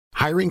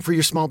Hiring for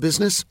your small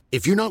business?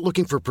 If you're not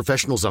looking for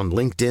professionals on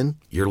LinkedIn,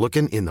 you're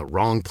looking in the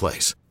wrong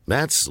place.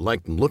 That's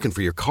like looking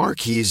for your car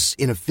keys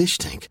in a fish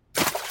tank.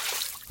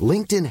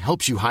 LinkedIn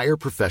helps you hire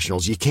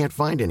professionals you can't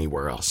find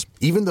anywhere else,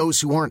 even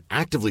those who aren't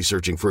actively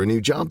searching for a new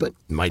job but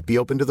might be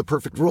open to the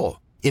perfect role.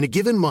 In a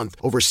given month,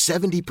 over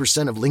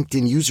 70% of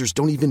LinkedIn users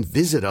don't even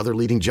visit other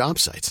leading job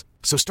sites.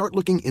 So start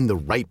looking in the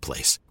right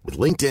place. With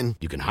LinkedIn,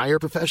 you can hire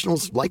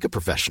professionals like a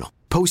professional.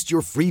 Post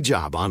your free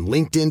job on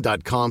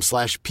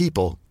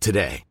linkedin.com/people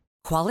today.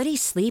 Quality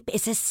sleep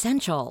is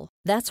essential.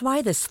 That's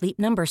why the Sleep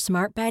Number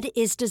Smart Bed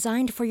is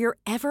designed for your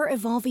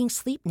ever-evolving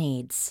sleep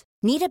needs.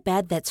 Need a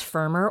bed that's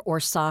firmer or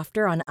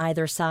softer on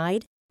either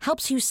side?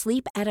 Helps you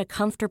sleep at a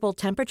comfortable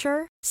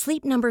temperature?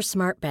 Sleep Number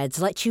Smart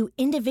Beds let you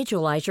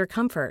individualize your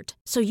comfort,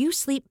 so you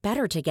sleep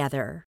better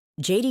together.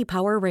 J.D.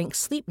 Power ranks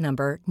Sleep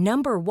Number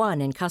number 1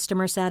 in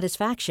customer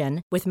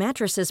satisfaction with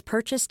mattresses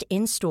purchased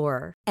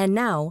in-store. And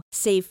now,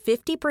 save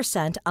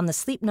 50% on the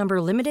Sleep Number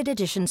Limited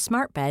Edition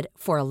Smart Bed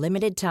for a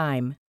limited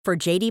time. For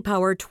J.D.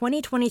 Power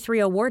 2023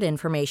 award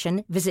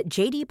information, visit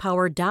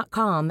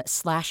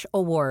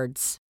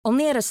jdpower.com/awards.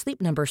 Only at a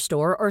Sleep Number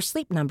store or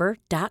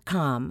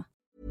sleepnumber.com.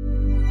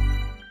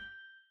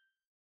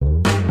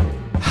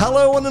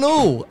 Hello one and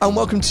all, and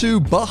welcome to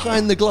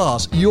Behind the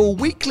Glass, your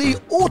weekly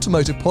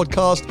automotive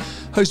podcast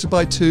hosted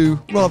by two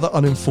rather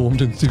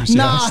uninformed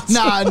enthusiasts.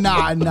 No.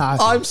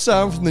 I'm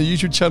Sam from the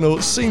YouTube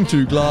channel Seen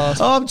Through Glass.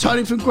 I'm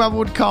Tony from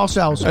Gravelwood Car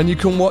Sales. And you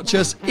can watch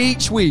us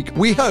each week.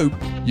 We hope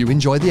you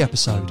enjoy the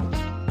episode.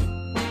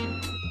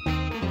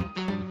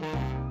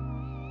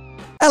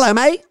 Hello,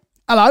 mate.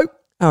 Hello.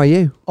 How are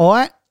you? All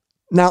right.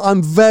 Now,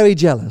 I'm very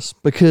jealous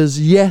because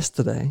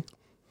yesterday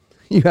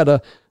you had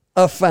a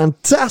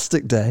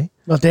fantastic day.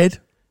 I did.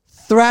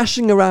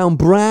 Thrashing around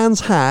Brands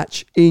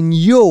Hatch in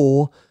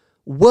your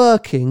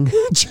working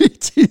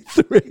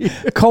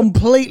GT3.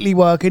 Completely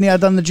working. Yeah, I've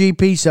done the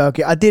GP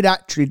circuit. I did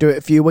actually do it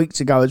a few weeks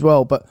ago as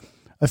well, but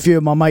a few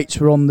of my mates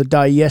were on the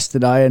day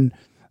yesterday and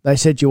they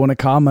said, "Do you want to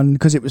come?" And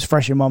because it was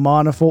fresh in my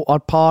mind, I thought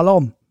I'd pile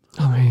on.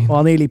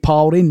 I nearly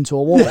piled into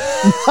a wall.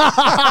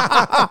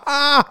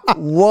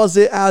 Was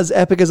it as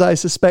epic as I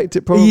suspect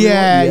it probably was?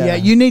 Yeah.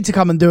 You need to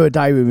come and do a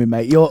day with me,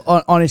 mate. You're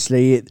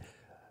honestly,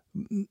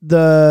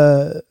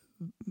 I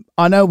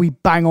know we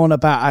bang on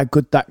about how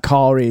good that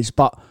car is,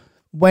 but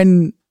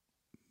when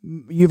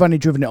you've only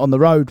driven it on the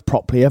road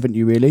properly, haven't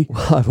you, really?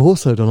 Well, I've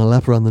also done a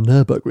lap around the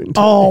Nürburgring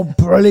today. Oh,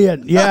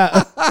 brilliant.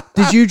 Yeah.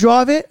 Did you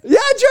drive it? Yeah,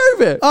 I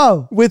drove it.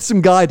 Oh. With some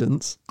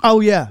guidance.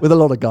 Oh, yeah. With a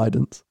lot of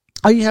guidance.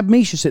 Oh, you had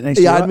Misha sitting next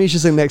to you, Yeah, I right? had Misha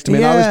sitting next to me,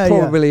 and I was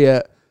probably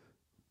at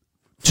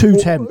 2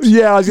 tenths.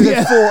 Yeah, I was going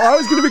to say 4. I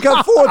was going to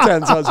become 4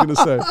 tenths, I was going to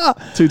say.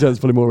 2 tenths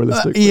probably more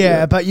realistic.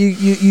 But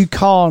you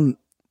can't,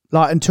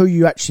 like, until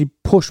you actually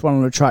push one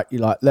on the track,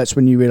 that's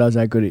when you realise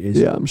how good it is.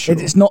 Yeah, I'm sure.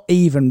 It's not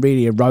even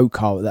really a road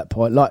car at that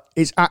point. Like,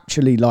 it's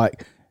actually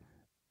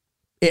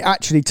it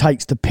actually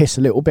takes the piss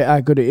a little bit how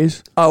good it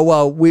is. Oh,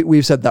 well,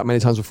 we've said that many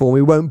times before.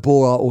 We won't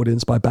bore our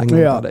audience by banging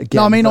about it again.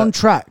 No, I mean, on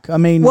track. I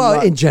mean... Well,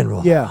 in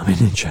general. Yeah. I mean,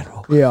 in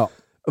general. Yeah.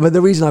 But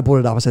the reason I brought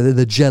it up, I said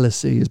the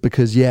jealousy is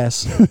because,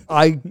 yes,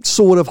 I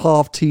sort of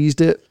half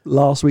teased it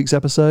last week's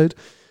episode.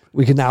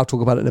 We can now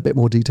talk about it in a bit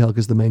more detail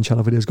because the main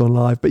channel video has gone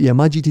live. But yeah,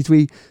 my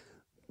GT3,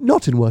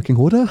 not in working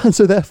order, and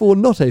so therefore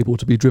not able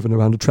to be driven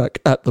around a track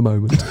at the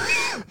moment.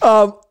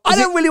 I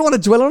don't really want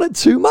to dwell on it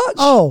too much.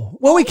 Oh.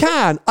 Well, we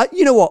can.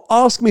 You know what?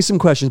 Ask me some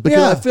questions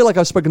because I feel like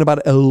I've spoken about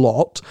it a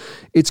lot.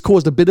 It's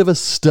caused a bit of a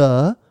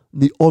stir in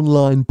the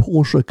online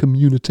Porsche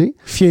community.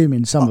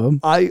 Fuming, some of them.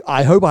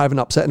 I hope I haven't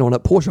upset anyone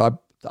at Porsche.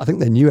 I think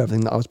they knew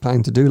everything that I was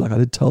planning to do. Like, I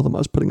did tell them I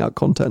was putting out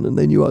content and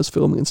they knew I was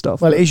filming and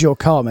stuff. Well, it is your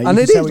car, mate. And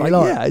it is,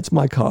 yeah, it's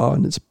my car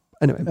and it's...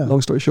 Anyway,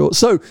 long story short.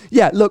 So,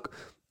 yeah, look,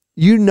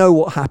 you know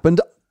what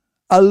happened.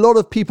 A lot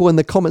of people in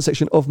the comment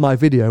section of my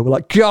video were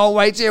like, can't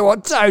wait to hear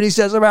what Tony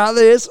says about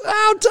this.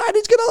 Oh,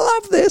 Tony's going to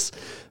love this.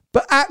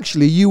 But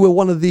actually, you were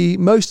one of the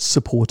most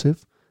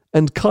supportive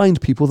and kind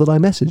people that I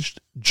messaged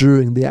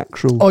during the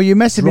actual... Oh, you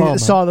messaged me at the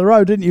side of the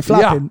road, didn't you,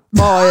 flapping?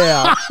 Yeah. Oh,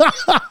 yeah.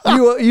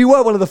 you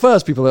were one of the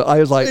first people that I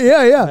was like,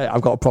 yeah. Hey,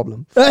 I've got a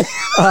problem. But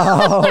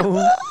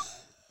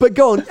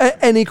go on,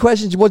 any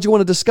questions? What do you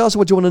want to discuss?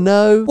 What do you want to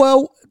know?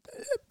 Well,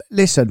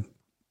 listen,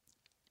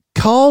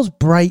 cars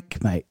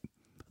break, mate.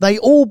 They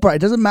all break. It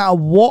doesn't matter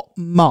what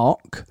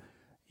mark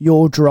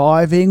you're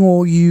driving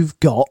or you've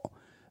got,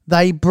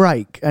 they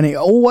break. And it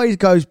always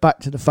goes back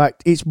to the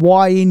fact it's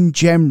why in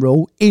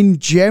general,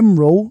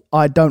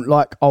 I don't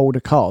like older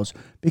cars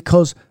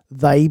because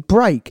they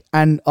break.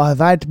 And I've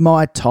had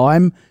my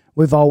time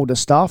with older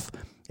stuff.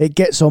 It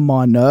gets on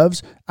my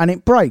nerves and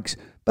it breaks.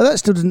 But that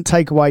still doesn't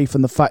take away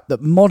from the fact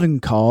that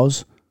modern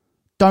cars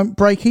don't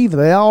break either.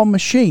 They are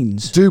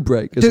machines. Do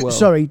break as well.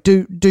 Sorry,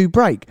 do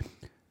break.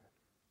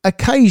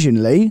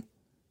 Occasionally,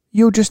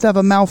 you'll just have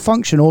a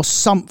malfunction or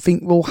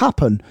something will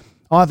happen.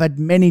 I've had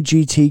many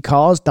GT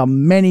cars,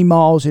 done many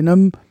miles in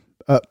them.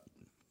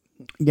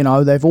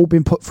 They've all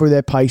been put through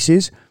their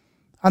paces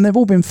and they've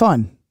all been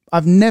fine.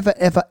 I've never,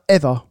 ever,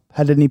 ever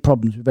had any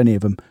problems with any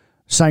of them.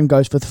 Same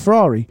goes for the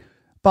Ferrari.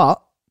 But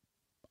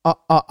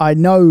I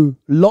know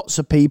lots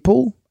of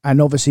people,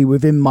 and obviously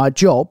within my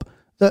job,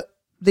 that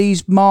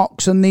these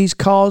marques and these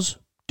cars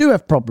do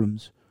have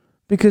problems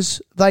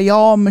because they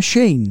are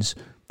machines.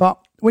 But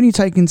when you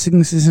take into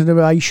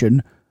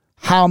consideration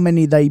how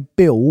many they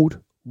build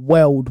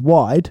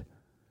worldwide,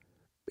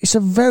 it's a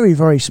very,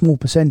 very small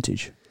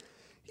percentage.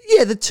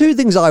 Yeah, the two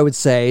things I would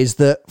say is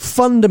that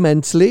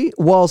fundamentally,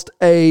 whilst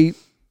a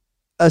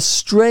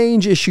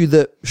strange issue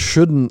that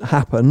shouldn't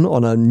happen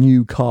on a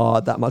new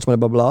car, that much money,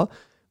 blah, blah, blah,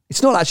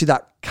 it's not actually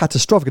that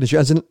catastrophic an issue.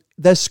 As in,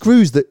 there's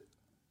screws that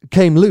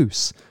came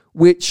loose,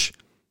 which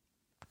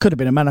could have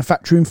been a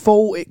manufacturing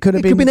fault. It could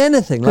have been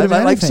anything.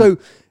 So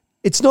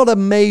it's not a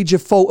major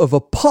fault of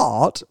a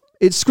part.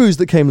 It's screws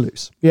that came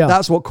loose. Yeah.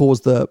 That's what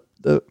caused the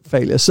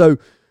failure. So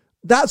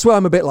that's where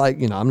I'm a bit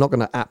like, I'm not going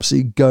to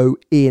absolutely go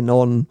in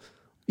on,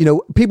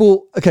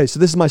 people. Okay, so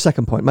this is my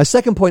second point. My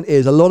second point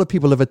is a lot of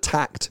people have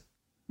attacked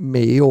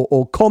me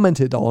or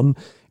commented on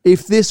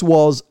if this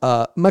was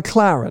a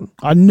McLaren.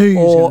 I knew you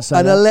was or say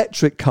an that.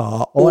 electric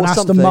car or an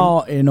something. Aston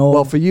Martin.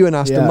 Well, for you and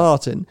Aston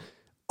Martin,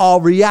 our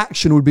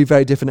reaction would be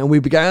very different, and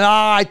we'd be going,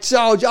 I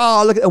told you,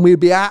 look, and we'd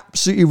be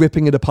absolutely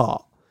ripping it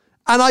apart.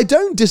 And I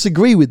don't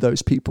disagree with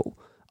those people.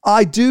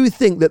 I do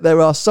think that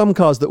there are some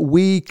cars that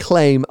we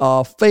claim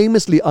are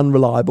famously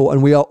unreliable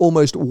and we are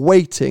almost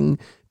waiting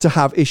to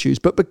have issues.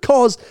 But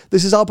because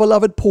this is our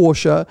beloved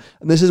Porsche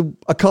and this is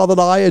a car that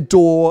I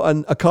adore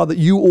and a car that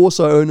you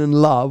also own and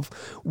love,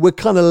 we're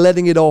kind of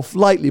letting it off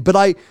lightly. But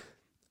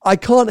I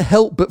can't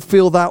help but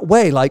feel that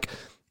way. Like,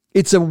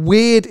 it's a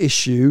weird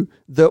issue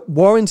that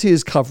warranty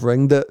is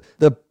covering, that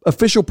the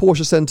official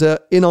Porsche Centre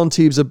in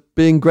Antibes are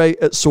being great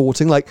at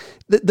sorting. Like,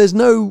 there's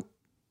no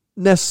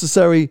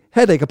necessary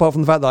headache apart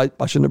from the fact that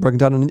I shouldn't have broken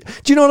down. Do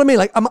you know what I mean?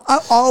 Like,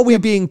 are we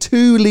being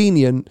too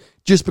lenient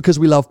just because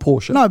we love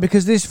Porsche? No,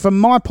 because this, from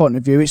my point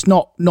of view, it's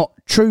not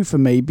true for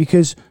me,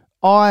 because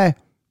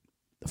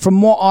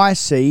from what I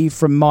see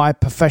from my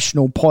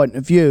professional point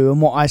of view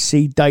and what I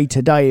see day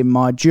to day in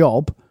my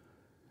job,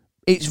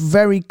 it's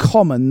very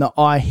common that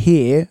I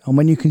hear, and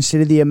when you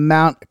consider the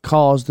amount of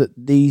cars that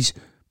these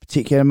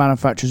particular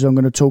manufacturers I'm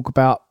going to talk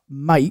about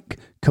make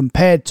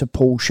compared to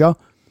Porsche,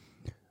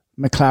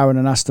 McLaren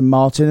and Aston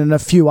Martin and a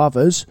few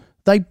others,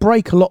 they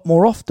break a lot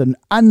more often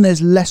and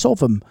there's less of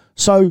them.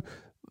 So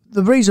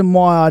the reason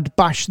why I'd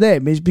bash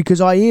them is because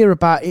I hear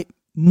about it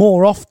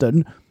more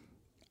often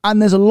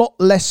and there's a lot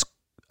less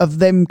of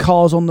them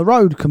cars on the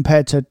road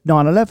compared to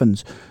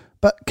 911s.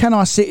 But can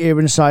I sit here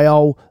and say,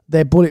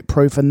 they're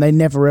bulletproof and they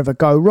never ever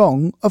go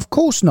wrong? Of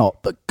course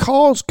not. But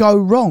cars go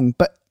wrong.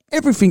 But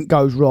everything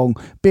goes wrong.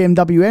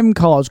 BMW M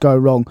cars go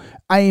wrong.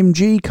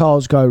 AMG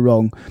cars go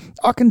wrong.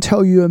 I can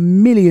tell you a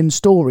million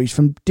stories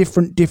from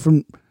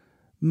different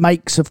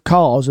makes of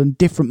cars and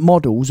different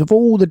models of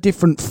all the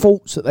different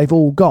faults that they've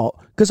all got,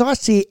 because I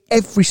see it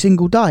every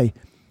single day.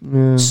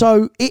 Yeah.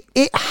 So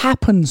it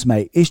happens,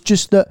 mate. It's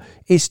just that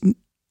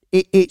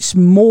it's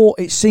more.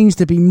 It seems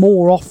to be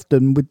more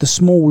often with the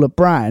smaller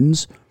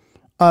brands,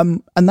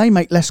 and they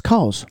make less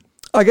cars.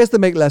 I guess they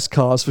make less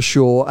cars for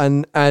sure.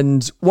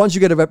 And once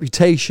you get a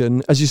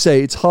reputation, as you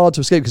say, it's hard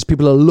to escape because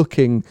people are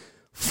looking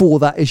for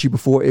that issue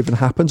before it even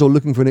happens, or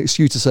looking for an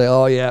excuse to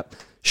say,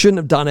 shouldn't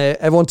have done it.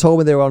 Everyone told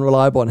me they were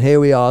unreliable and here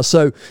we are.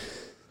 So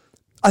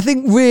I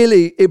think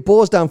really it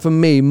boils down for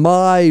me,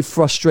 my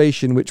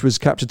frustration, which was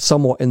captured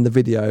somewhat in the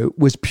video,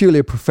 was purely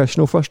a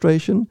professional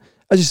frustration.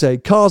 As you say,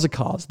 cars are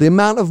cars. The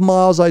amount of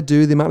miles I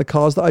do, the amount of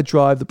cars that I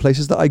drive, the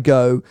places that I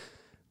go,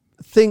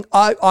 think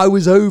I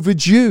was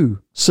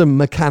overdue some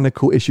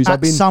mechanical issues.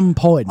 At some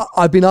point.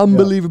 I've been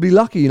unbelievably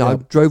lucky. I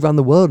drove around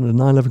the world in a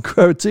 911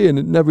 Carrera T and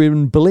it never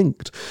even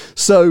blinked.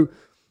 So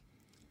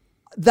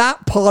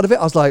that part of it,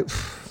 I was like,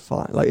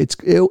 fine, like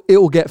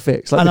it'll get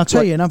fixed. Like, and I'll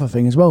tell you another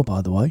thing as well,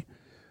 by the way.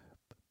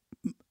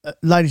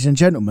 Ladies and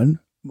gentlemen,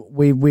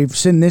 we've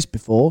seen this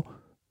before.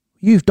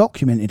 You've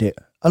documented it.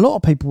 A lot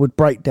of people would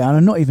break down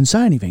and not even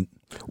say anything.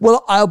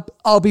 Well,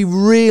 I'll be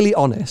really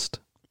honest.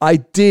 I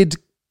did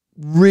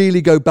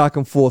really go back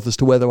and forth as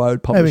to whether I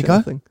would publish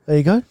anything. There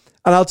you go.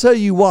 And I'll tell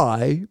you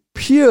why,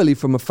 purely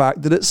from a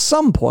fact that at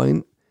some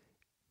point,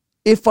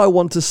 if I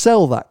want to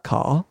sell that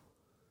car,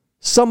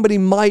 somebody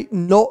might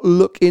not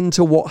look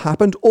into what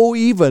happened, or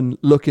even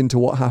look into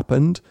what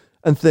happened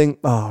and think,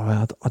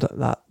 I don't,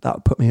 that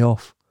would put me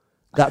off.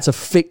 That's a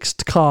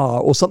fixed car,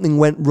 or something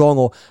went wrong,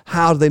 or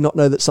how do they not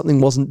know that something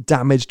wasn't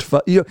damaged?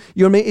 You know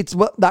what I mean? It's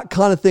that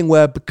kind of thing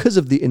where, because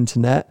of the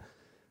internet,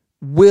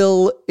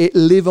 will it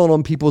live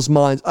on people's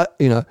minds? I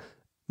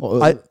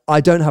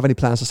don't have any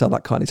plans to sell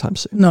that car anytime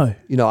soon.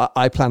 No.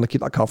 I plan to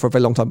keep that car for a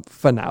very long time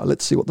for now.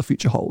 Let's see what the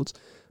future holds.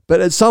 But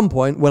at some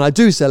point, when I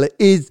do sell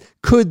it,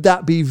 could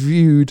that be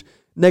viewed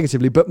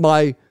negatively? But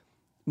my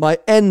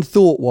end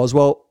thought was,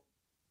 well,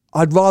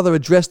 I'd rather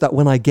address that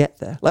when I get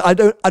there. Like,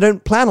 I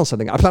don't plan on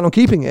selling it. I plan on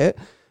keeping it.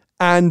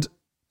 And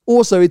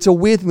also, it's a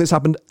weird thing that's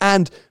happened.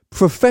 And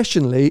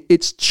professionally,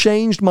 it's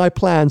changed my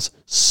plans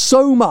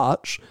so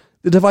much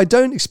that if I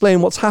don't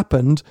explain what's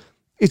happened,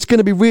 it's going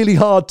to be really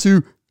hard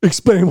to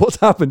explain what's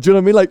happened. Do you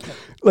know what I mean?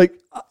 Like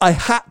I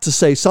had to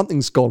say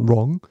something's gone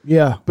wrong.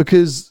 Yeah.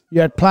 Because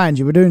you had plans,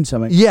 you were doing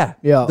something. Yeah.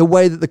 Yeah. The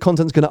way that the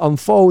content's going to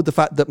unfold, the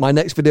fact that my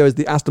next video is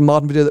the Aston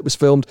Martin video that was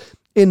filmed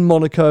in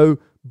Monaco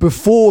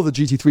before the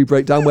GT3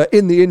 breakdown, where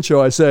in the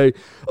intro I say,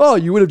 oh,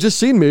 you would have just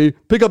seen me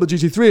pick up the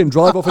GT3 and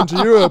drive off into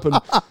Europe. And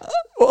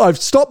I've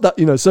stopped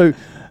that, so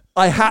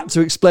I had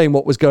to explain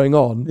what was going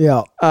on.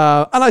 Yeah.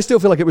 And I still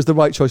feel like it was the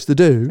right choice to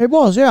do. It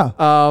was, yeah.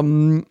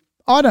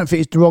 I don't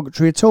think it's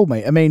derogatory at all,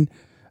 mate. I mean,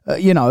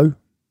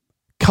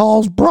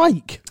 cars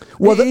break.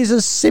 Well, it is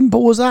as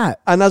simple as that.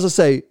 And as I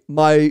say,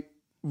 my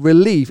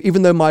relief,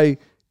 even though my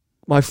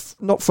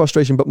not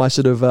frustration, but my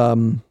sort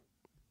of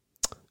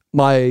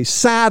my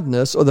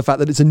sadness or the fact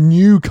that it's a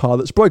new car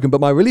that's broken,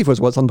 but my relief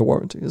was, well, it's under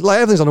warranty. It's like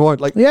everything's under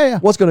warranty. Like, yeah.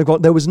 What's going to go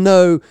on? There was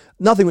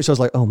nothing which I was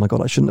like, oh my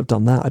God, I shouldn't have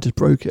done that. I just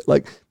broke it.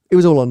 Like, it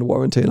was all under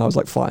warranty, and I was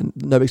like, fine,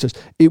 no big stress.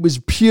 It was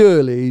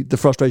purely the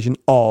frustration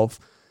of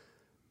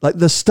like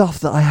the stuff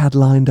that I had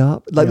lined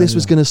up. Like this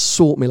was going to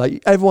sort me.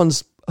 Like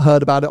everyone's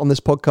heard about it on this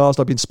podcast.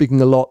 I've been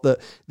speaking a lot that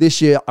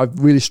this year I've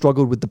really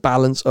struggled with the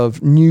balance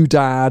of new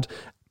dad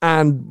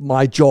and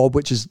my job,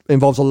 which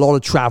involves a lot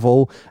of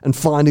travel and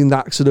finding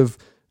that sort of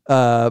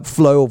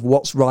flow of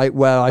what's right,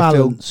 where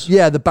balance. I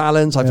feel, the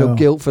balance. I feel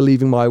guilt for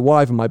leaving my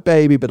wife and my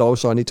baby, but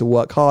also I need to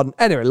work hard. And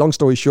anyway, long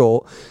story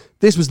short,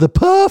 this was the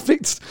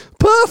perfect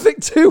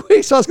 2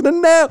 weeks I was going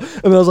to nail.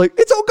 And I was like,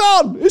 it's all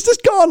gone. It's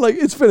just gone. Like,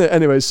 it's finished.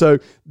 Anyway, so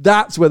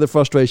that's where the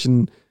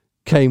frustration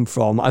came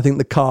from. I think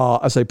the car,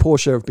 I say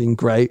Porsche have been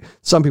great.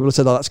 Some people have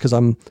said, oh, that's because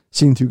I'm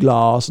seen through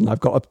glass and I've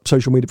got a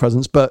social media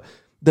presence. But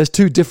there's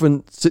two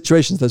different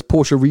situations. There's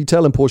Porsche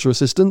retail and Porsche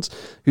assistants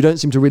who don't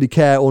seem to really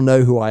care or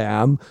know who I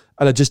am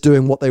and are just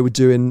doing what they would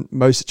do in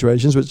most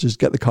situations, which is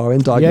get the car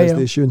in, diagnose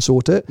the issue and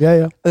sort it.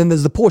 Yeah. And then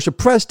there's the Porsche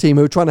press team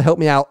who are trying to help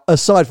me out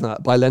aside from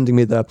that by lending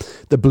me the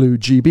blue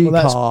GB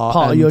that's car.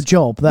 Part of your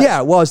job.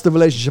 It's the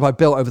relationship I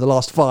built over the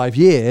last 5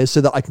 years so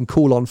that I can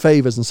call on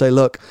favours and say,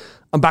 look,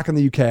 I'm back in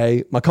the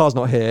UK. My car's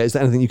not here. Is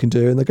there anything you can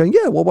do? And they're going,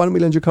 yeah, well, why don't we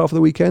lend your car for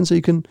the weekend so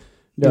you can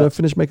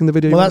finish making the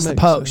video? Well, that's the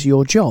perks of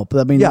your job.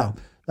 I mean,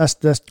 That's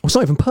it's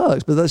not even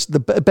perks, but that's the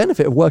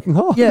benefit of working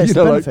hard. Yeah, it's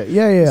the benefit.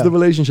 It's the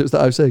relationships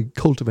that I've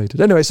cultivated.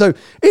 Anyway, so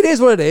it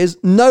is what it is.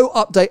 No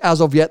update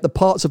as of yet. The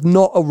parts have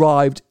not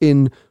arrived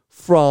in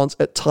France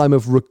at time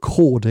of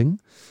recording.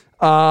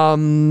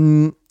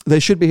 They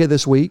should be here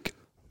this week.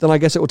 Then I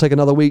guess it will take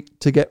another week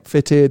to get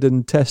fitted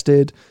and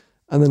tested,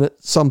 and then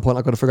at some point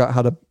I've got to figure out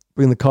how to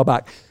bring the car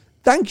back.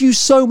 Thank you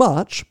so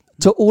much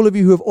to all of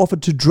you who have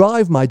offered to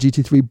drive my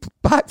GT3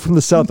 back from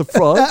the south of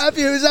France. Have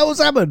you? Is that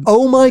what's happened?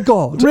 Oh my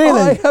God. Really?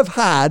 I have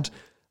had,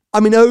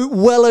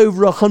 well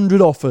over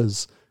 100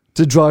 offers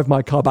to drive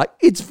my car back.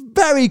 It's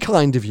very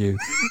kind of you.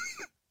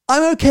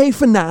 I'm okay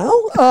for now.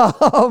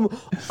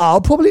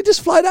 I'll probably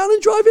just fly down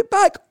and drive it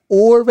back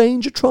or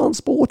arrange a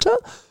transporter.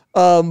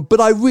 But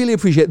I really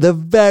appreciate the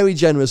very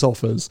generous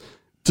offers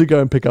to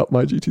go and pick up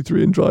my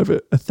GT3 and drive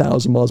it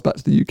 1,000 miles back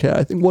to the UK.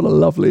 I think what a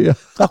lovely...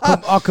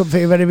 I couldn't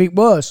think of anything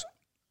worse.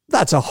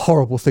 That's a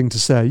horrible thing to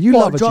say. You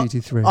love a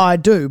GT3. I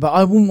do, but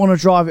I wouldn't want to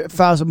drive it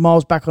 1,000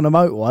 miles back on a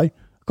motorway. I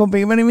couldn't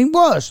think of anything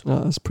worse.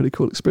 Oh, that's a pretty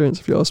cool experience,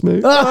 if you ask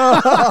me.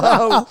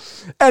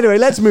 Anyway,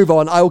 let's move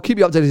on. I will keep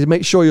you updated.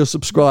 Make sure you're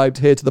subscribed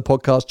here to the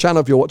podcast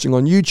channel if you're watching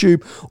on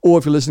YouTube or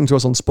if you're listening to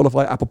us on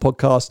Spotify, Apple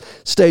Podcasts.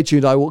 Stay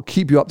tuned. I will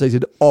keep you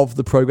updated of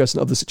the progress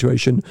and of the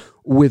situation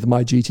with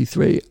my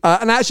GT3.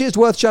 And actually, it's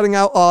worth shouting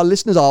out our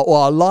listeners or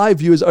our live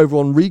viewers over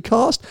on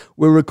Recast.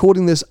 We're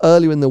recording this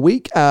earlier in the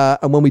week.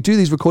 And when we do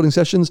these recording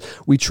sessions,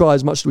 we try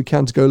as much as we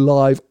can to go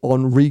live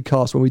on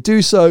Recast when we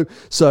do so.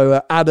 So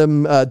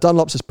Adam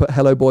Dunlops has put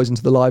hello boys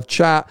into the live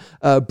chat.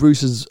 Bruce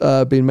has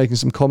been making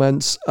some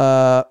comments.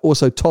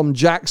 Also, Tom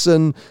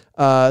Jackson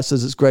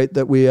says it's great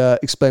that we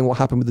explain what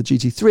happened with the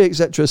GT3,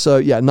 etc. So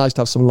yeah, nice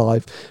to have some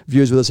live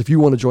viewers with us. If you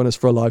want to join us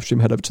for a live stream,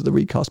 head over to the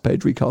Recast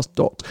page,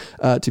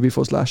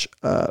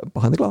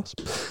 recast.tv/behind the glass.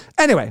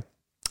 Anyway,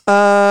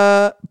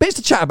 bits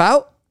to chat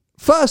about.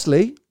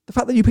 Firstly, the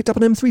fact that you picked up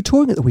an M3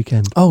 Touring at the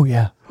weekend. Oh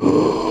yeah.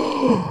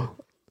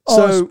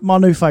 So it's my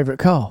new favourite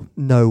car.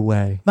 No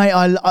way. Mate,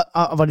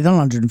 I've only done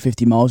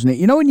 150 miles in it.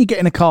 You know when you get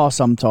in a car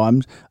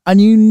sometimes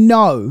and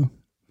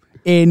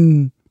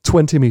in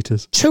 20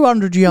 metres.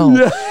 200 yards.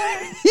 Yeah.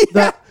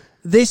 That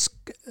this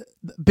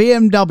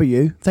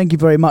BMW, thank you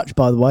very much,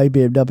 by the way,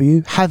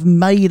 BMW, have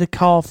made a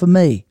car for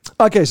me.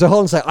 Okay, so hold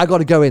on a sec. I got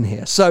to go in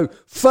here. So,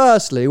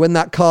 firstly, when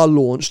that car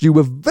launched, you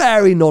were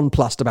very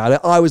nonplussed about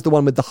it. I was the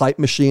one with the hype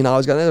machine. I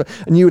was going,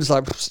 and you were just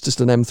like, it's just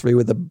an M3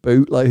 with a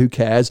boot. Like, who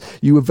cares?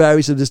 You were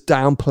very sort of just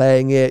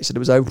downplaying it. Said it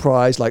was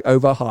overpriced, like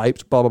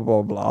overhyped. Blah blah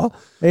blah blah.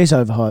 It is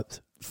overhyped.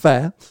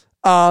 Fair.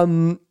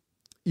 You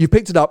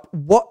picked it up.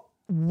 What?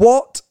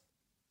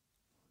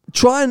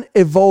 Try and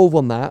evolve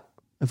on that.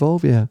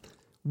 Evolve, yeah.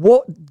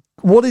 What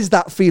is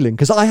that feeling?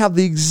 Because I have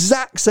the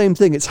exact same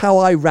thing. It's how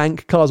I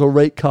rank cars or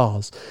rate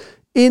cars.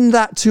 In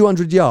that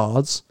 200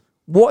 yards,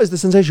 what is the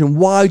sensation?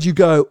 Why do you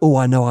go, oh,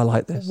 I know I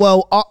like this?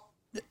 Well,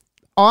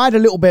 I had a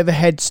little bit of a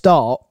head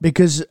start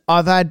because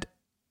I've had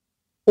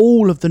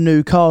all of the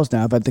new cars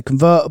now. I've had the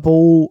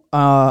convertible,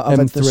 I've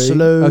had the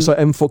saloon. Oh,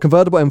 sorry, M4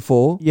 convertible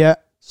M4. Yeah,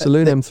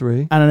 saloon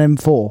M3 and an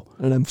M4.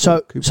 And an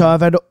M4. So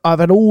I've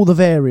had all the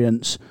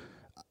variants,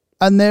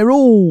 and they're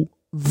all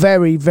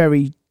very,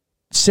 very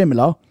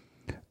similar.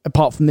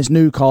 Apart from this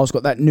new car's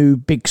got that new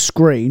big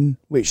screen,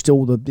 which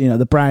all the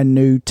the brand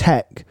new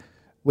tech,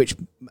 which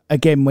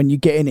again when you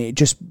get in it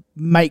just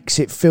makes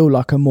it feel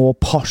like a more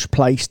posh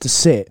place to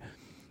sit.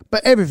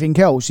 But everything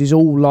else is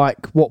all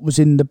like what was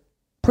in the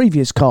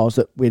previous cars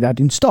that we'd had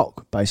in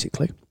stock,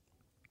 basically.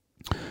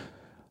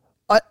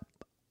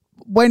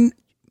 When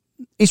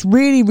it's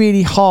really,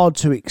 really hard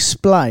to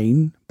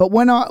explain, but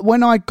when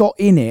I got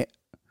in it,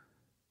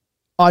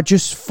 I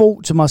just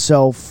thought to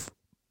myself,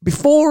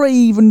 before I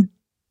even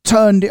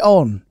turned it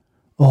on,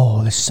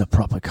 oh, this is a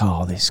proper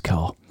car, this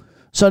car.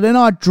 So then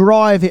I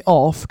drive it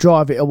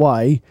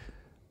away,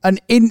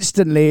 and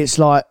instantly it's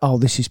like, oh,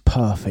 this is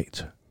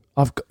perfect.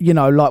 I've got,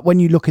 like when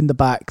you look in the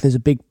back, there's a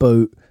big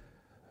boot.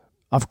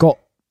 I've got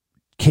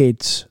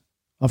kids.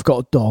 I've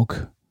got a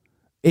dog.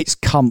 It's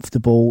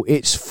comfortable.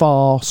 It's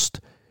fast.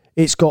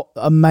 It's got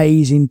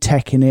amazing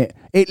tech in it.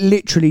 It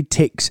literally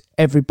ticks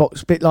every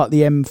box, a bit like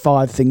the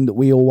M5 thing that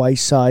we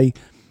always say.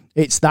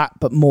 It's that,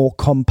 but more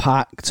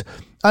compact.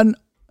 And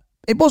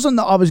it wasn't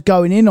that I was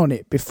going in on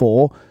it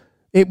before.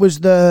 It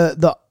was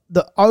the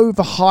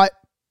overhype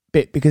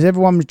bit, because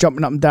everyone was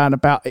jumping up and down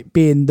about it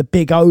being the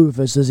big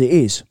overs as it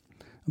is.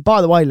 And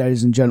by the way,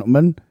 ladies and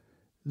gentlemen,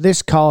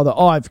 this car that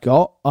I've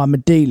got, I'm a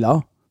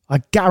dealer.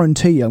 I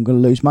guarantee you I'm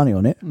going to lose money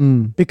on it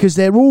because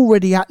they're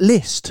already at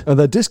list. Oh,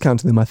 they're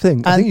discounting them, I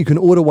think. I think you can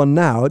order one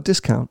now at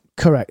discount.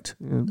 Correct.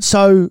 Yeah.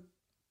 So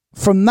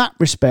from that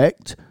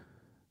respect,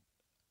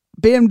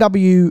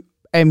 BMW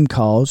M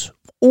cars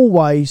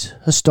always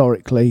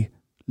historically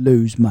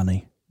lose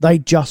money. They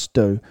just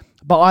do.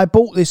 But I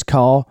bought this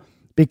car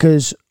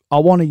because I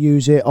want to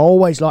use it. I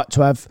always like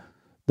to have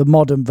the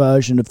modern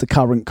version of the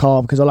current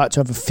car because I like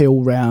to have a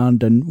feel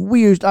round, and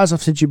we used, as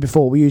I've said to you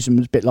before, we use them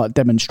as a bit like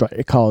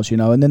demonstrator cars,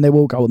 and then they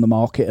will go on the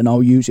market and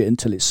I'll use it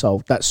until it's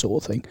sold, that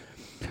sort of thing.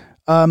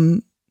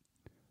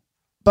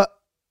 But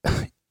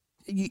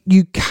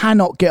you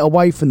cannot get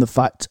away from the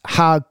fact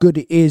how good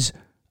it is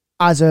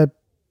as a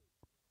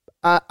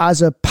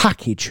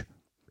package.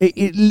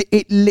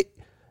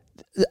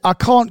 I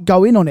can't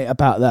go in on it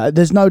about that.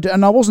 There's no,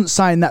 and I wasn't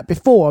saying that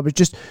before. I was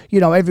just,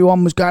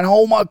 everyone was going,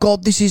 "Oh my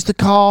God, this is the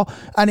car,"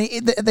 and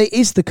it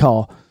is the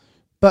car.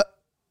 But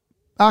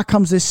how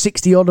comes there's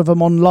 60 odd of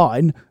them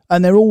online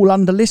and they're all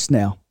under list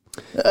now?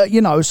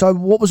 So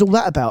what was all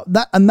that about?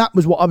 That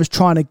was what I was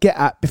trying to get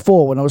at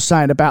before when I was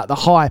saying about the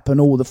hype and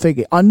all the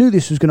figure. I knew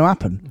this was going to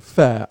happen.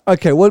 Fair.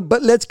 Okay. Well,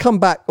 but let's come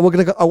back. We're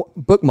going to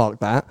bookmark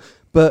that,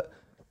 but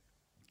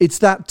it's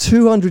that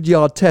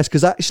 200-yard test,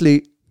 because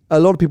actually, a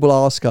lot of people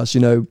ask us,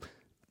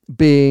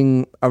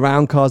 being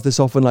around cars this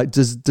often, like,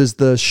 does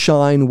the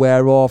shine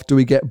wear off? Do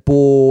we get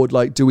bored?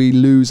 Like, do we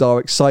lose our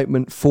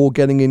excitement for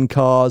getting in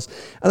cars?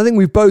 And I think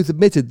we've both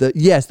admitted that,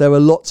 yes, there are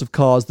lots of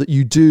cars that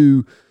you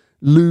do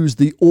lose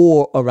the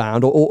awe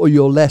around, or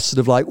you're less sort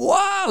of like,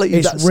 wow. Like,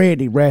 it's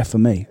really rare for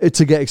me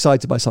to get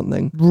excited by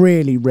something.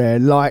 Really rare.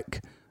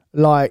 Like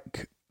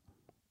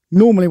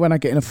normally when I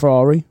get in a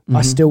Ferrari,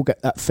 I still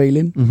get that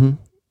feeling. Mm-hmm.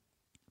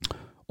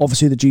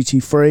 Obviously the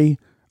GT3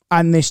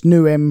 and this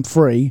new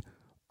M3.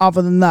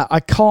 Other than that, I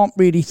can't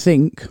really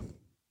think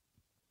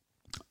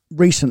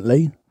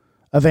recently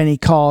of any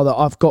car that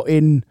I've got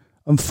in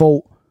and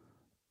thought,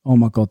 oh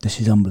my God, this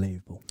is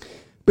unbelievable.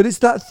 But it's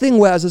that thing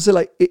where, as I said,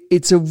 like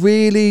it's a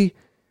really,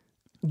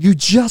 you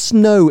just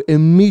know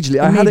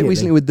immediately. I had it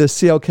recently with the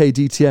CLK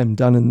DTM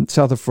down in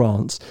south of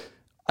France.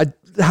 I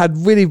had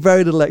really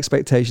very little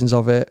expectations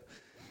of it.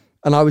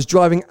 And I was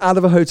driving out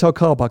of a hotel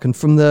car park, and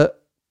from the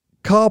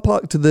car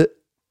park to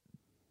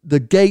the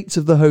gates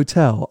of the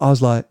hotel, I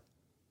was like,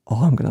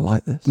 oh, I'm going to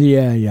like this.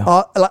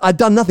 Yeah. I'd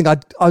done nothing. I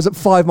was at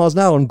 5 miles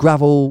an hour on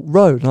gravel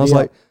road, and I was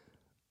like,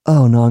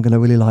 oh no, I'm going to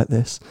really like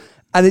this.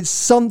 And it's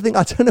something,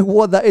 I don't know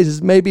what that is.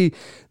 It's maybe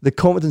the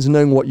confidence in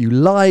knowing what you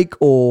like,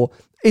 or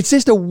it's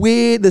just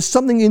there's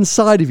something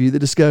inside of you that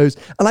just goes,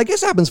 and I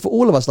guess it happens for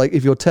all of us. Like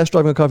if you're test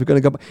driving a car, if you're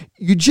going to go,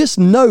 you just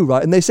know,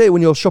 right? And they say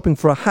when you're shopping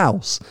for a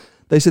house,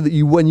 they say that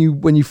when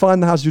you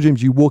find the house of your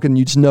dreams, you walk in and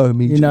you just know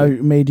immediately. You know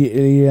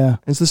immediately, yeah.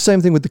 And it's the same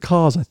thing with the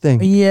cars, I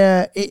think.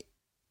 Yeah, it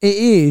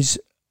is.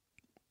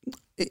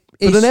 But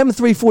an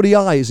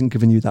M340i isn't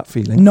giving you that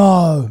feeling.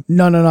 No.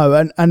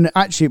 And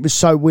actually it was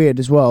so weird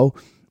as well,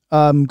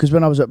 because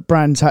when I was at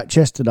Brands Hatch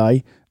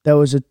yesterday, there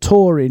was a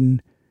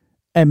touring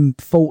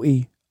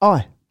M40i.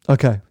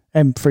 Okay.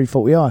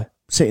 M340i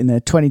sitting there,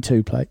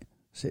 22 plate.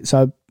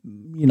 So,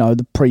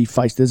 the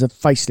pre-face, there's a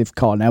facelift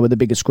car now with a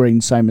bigger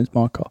screen, same as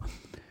my car.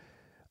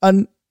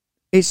 And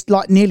it's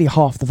like nearly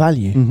half the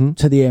value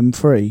to the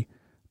M3.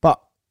 But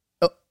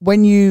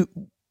when you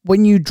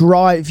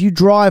drive, if you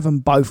drive them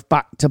both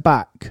back to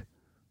back,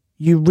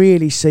 you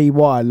really see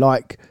why.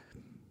 Like,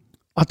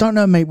 I don't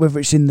know, mate, whether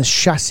it's in the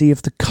chassis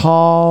of the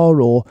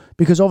car, or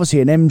because obviously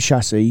an M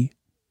chassis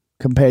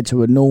compared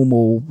to a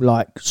normal,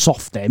 like,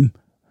 soft M,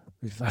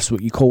 if that's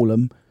what you call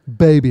them,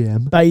 Baby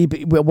M.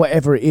 Baby,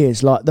 whatever it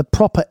is, like the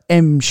proper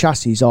M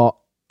chassis are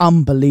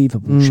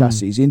unbelievable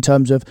chassis in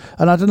terms of,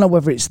 and I don't know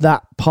whether it's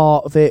that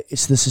part of it,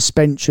 it's the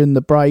suspension,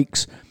 the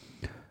brakes,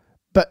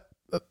 but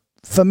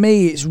for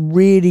me, it's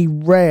really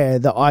rare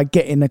that I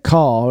get in a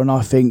car and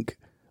I think,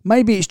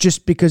 maybe it's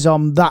just because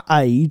I'm that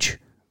age,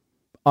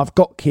 I've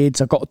got kids,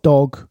 I've got a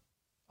dog,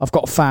 I've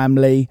got a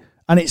family,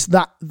 and it's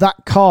that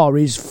car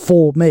is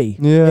for me.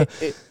 Yeah.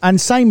 And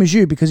same as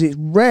you, because it's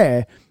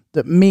rare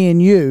that me and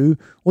you,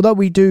 although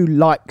we do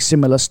like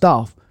similar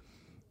stuff,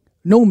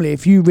 normally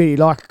if you really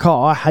like a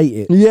car, I hate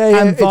it.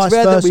 Yeah, and it's vice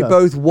rare versa. that we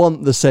both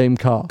want the same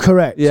car.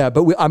 Correct. Yeah,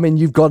 but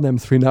you've got an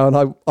M3 now,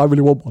 and I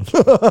really want one.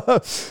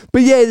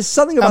 But yeah, there's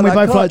something about And we that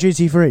both car. like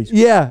GT3s.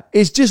 Yeah,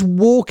 it's just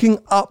walking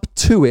up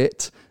to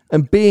it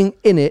and being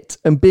in it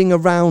and being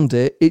around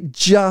it. It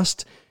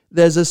just,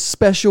 there's a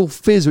special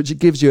fizz which it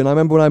gives you. And I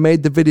remember when I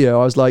made the video,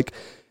 I was like,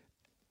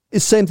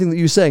 it's the same thing that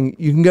you were saying.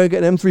 You can go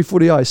get an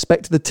M340i,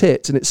 spec to the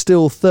tits, and it's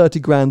still 30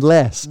 grand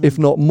less, if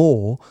not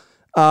more.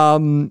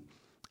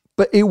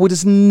 But it would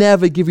just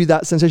never give you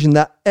that sensation.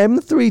 That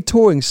M3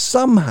 Touring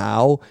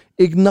somehow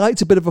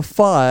ignites a bit of a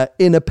fire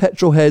in a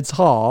petrol head's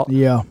heart.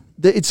 Yeah.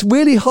 That it's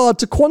really hard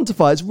to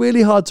quantify. It's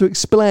really hard to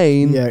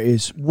explain Yeah, it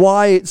is.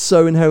 why it's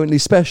so inherently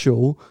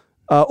special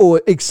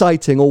or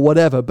exciting or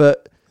whatever.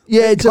 But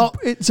yeah,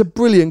 it's a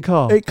brilliant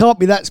car. It can't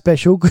be that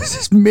special because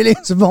there's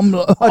millions of them.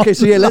 Okay,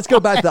 so yeah, let's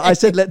go back to that. I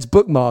said let's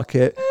bookmark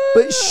it,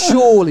 but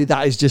surely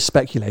that is just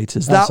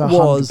speculators. That's that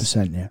was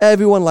 100%, yeah.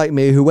 everyone like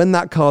me who, when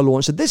that car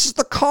launched, said, "This is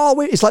the car."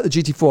 It's like the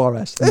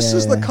GT4 RS. This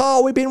is the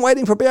car we've been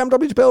waiting for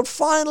BMW to build.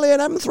 Finally,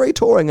 an M3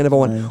 Touring, and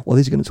everyone went, "Well,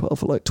 these are going to 12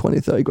 for like 20,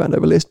 30 grand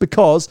over list."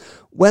 Because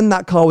when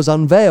that car was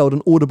unveiled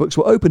and order books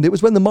were opened, it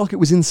was when the market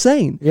was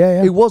insane.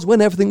 Yeah. It was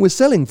when everything was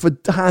selling for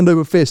hand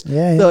over fist,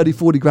 30,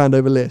 40 grand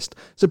over list.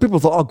 So people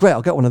thought, "Oh, great,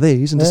 I'll get one of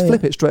these and just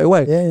flip it straight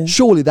away." Yeah.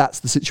 Surely that's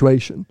the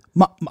situation.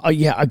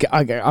 Yeah,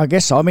 I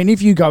guess so. I mean,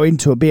 if you go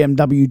into a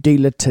BMW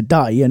dealer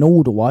today and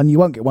order one, you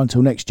won't get one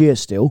till next year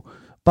still.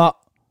 But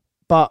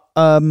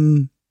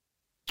because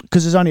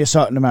there's only a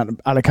certain amount of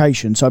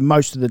allocation, so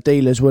most of the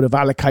dealers would have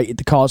allocated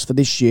the cars for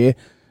this year,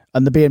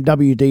 and the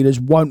BMW dealers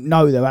won't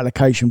know their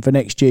allocation for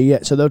next year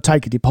yet. So they'll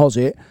take a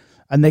deposit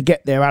and they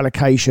get their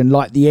allocation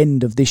like the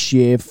end of this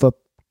year for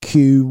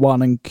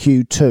Q1 and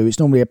Q2. It's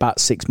normally about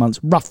 6 months,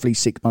 roughly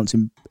 6 months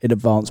in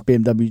advance.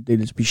 BMW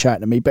dealers be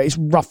shouting at me, but it's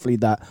roughly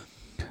that.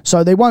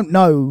 So they won't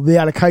know the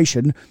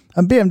allocation,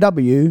 and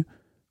BMW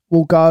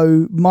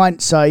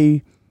might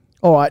say,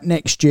 all right,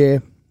 next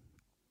year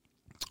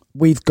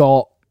we've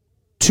got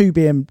two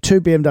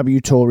BMW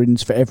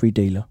Tourings for every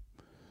dealer.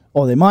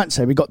 Or they might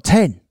say we've got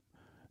 10.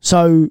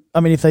 So,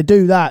 I mean, if they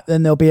do that,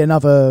 then there'll be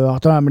another, I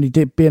don't know how many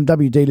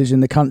BMW dealers in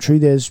the country.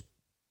 There's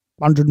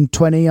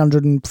 120,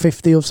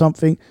 150 or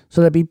something.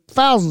 So there'll be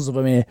thousands of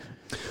them here.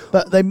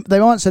 But they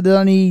might say there's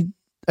only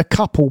a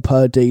couple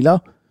per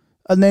dealer,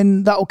 and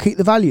then that'll keep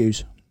the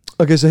values.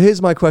 Okay, so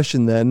here's my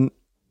question then.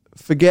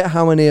 Forget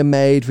how many are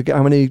made, forget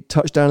how many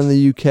touch down in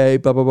the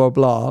UK, blah, blah, blah,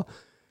 blah.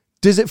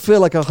 Does it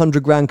feel like a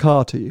 100 grand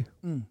car to you?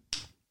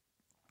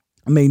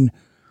 I mean,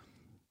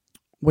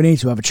 we need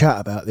to have a chat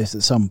about this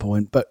at some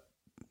point, but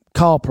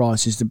car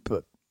prices,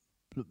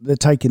 they're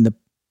taking the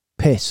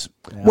piss.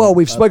 Well,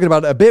 we've spoken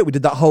about it a bit. We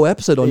did that whole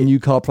episode on new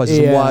car prices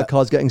and why a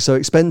car's getting so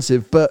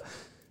expensive. But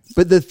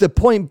the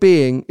point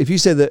being, if you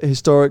say that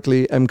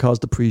historically M cars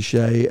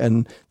depreciate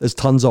and there's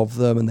tons of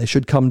them and they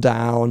should come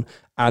down,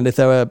 and if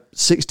there are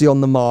 60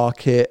 on the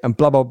market and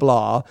blah, blah,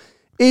 blah,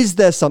 is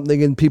there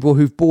something in people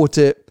who've bought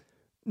it,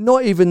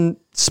 not even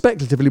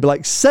speculatively, but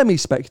like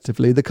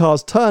semi-speculatively, the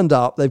car's turned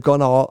up, they've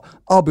gone, oh,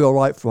 I'll be all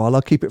right for a while,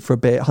 I'll keep it for a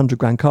bit, 100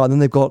 grand car. And then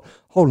they've got,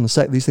 hold on a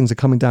sec, these things are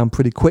coming down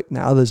pretty quick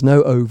now. There's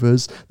no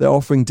overs. They're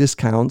offering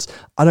discounts.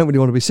 I don't really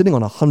want to be sitting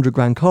on a 100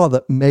 grand car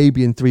that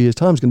maybe in 3 years'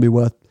 time is going to be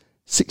worth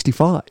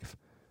 65.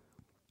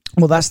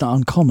 Well, that's not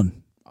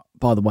uncommon,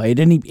 by the way.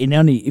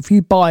 If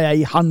you buy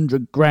a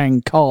 100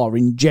 grand car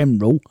in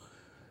general,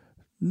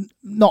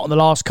 not in the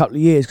last couple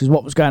of years because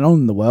what was going on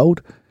in the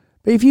world,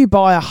 but if you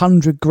buy a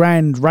 100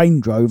 grand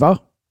Range Rover,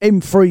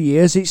 in 3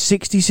 years it's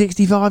 60,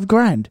 65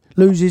 grand,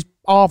 loses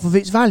half of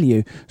its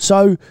value.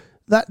 So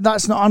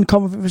that's not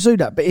uncommon for do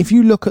that. But if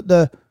you look at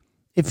the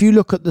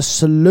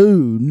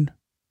saloon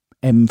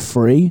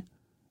M3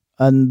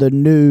 and the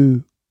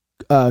new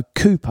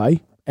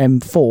coupe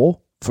M4,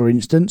 for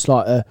instance,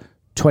 like a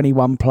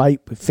 21 plate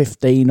with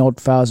 15 odd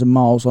thousand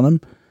miles on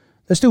them,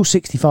 they're still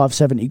 65,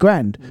 70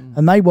 grand.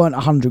 And they weren't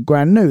 100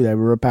 grand new. They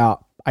were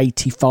about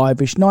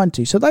 85-ish,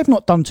 90. So they've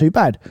not done too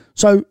bad.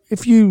 So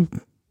if you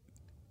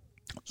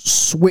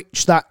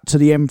switch that to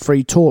the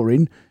M3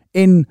 Touring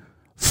in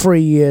 2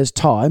 years'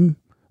 time,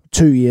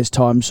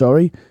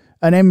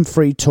 an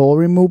M3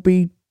 Touring will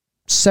be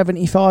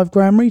 75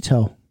 grand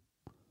retail.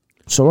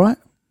 It's all right.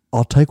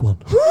 I'll take one.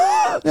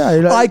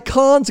 Yeah, I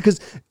can't because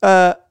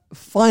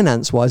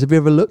finance-wise, have you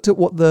ever looked at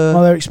what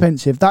they're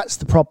expensive. That's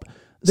the problem.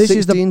 This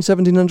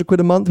 1,700 quid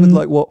a month with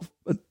like what,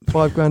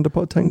 5 grand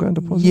deposit, 10 grand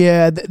deposit?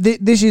 Yeah,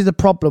 this is the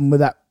problem with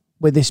that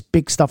with this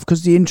big stuff,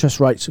 because the interest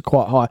rates are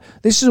quite high.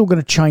 This is all going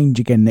to change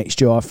again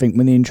next year, I think,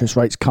 when the interest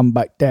rates come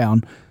back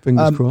down.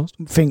 Fingers crossed.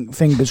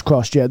 Fingers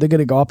crossed, yeah. They're going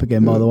to go up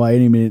again, by the way,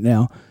 any minute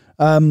now.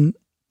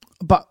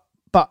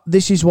 But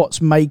this is what's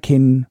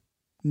making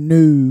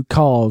new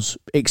cars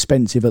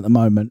expensive at the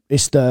moment.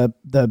 It's the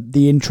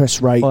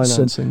interest rates,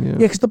 financing,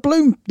 because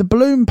the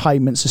balloon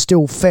payments are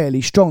still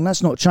fairly strong.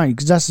 That's not changed,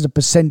 because that's as a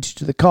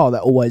percentage of the car.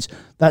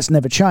 That's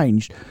never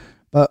changed.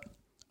 But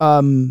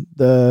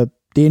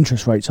the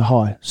interest rates are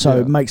high,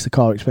 so it makes the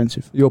car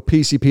expensive. Your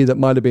PCP that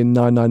might have been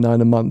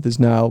 $999 a month is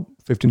now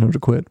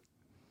 £1,500.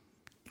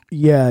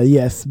 Yeah,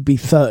 be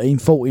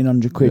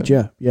 1,400 quid.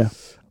 Yeah.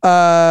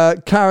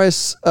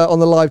 Karis on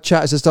the live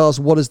chat says, "Stars,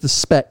 what is the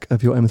spec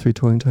of your M3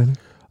 Touring, Tony?"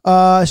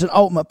 It's an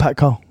ultimate pack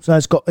car, so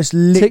it's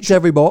ticks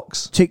every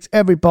box.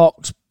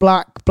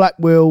 Black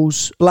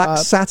wheels,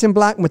 satin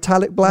black,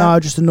 metallic black. No,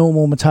 just a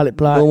normal metallic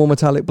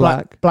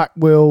black. Black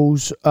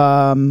wheels.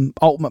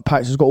 Ultimate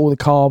packs has got all the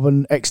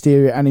carbon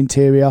exterior and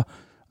interior.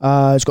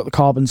 It's got the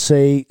carbon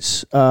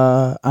seats,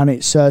 and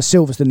it's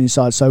Silverstone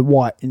inside, so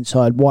white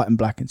inside, white and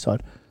black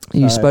inside.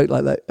 You spoke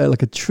like that,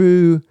 like a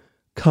true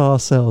car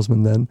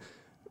salesman. Then,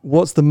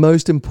 what's the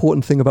most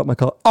important thing about my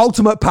car?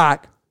 Ultimate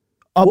pack.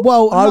 I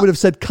would have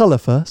said colour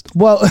first.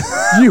 Well,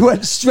 you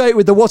went straight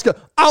with the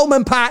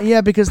ultimate pack.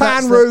 Yeah, because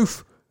pan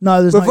roof.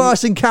 There's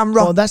reversing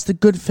camera. Well, that's the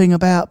good thing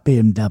about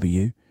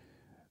BMW.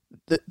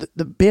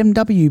 The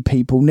BMW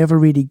people never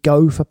really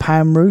go for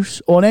pan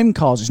roofs. On M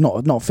cars, it's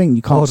not a thing.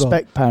 You can't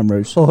spec pan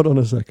roofs. Hold on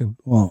a second.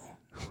 What?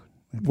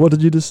 What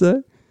did you just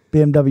say?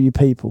 BMW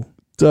people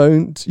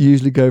don't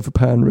usually go for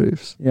pan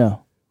roofs. Yeah.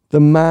 The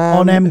man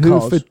on M who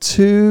cars for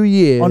 2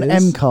 years on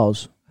M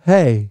cars.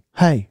 Hey,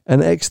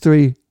 an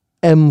X3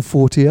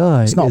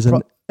 M40i is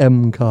an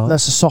M car.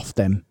 That's a soft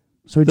M.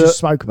 So we just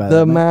spoke about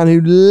the man who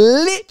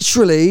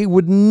literally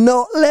would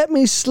not let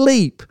me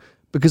sleep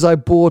because I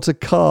bought a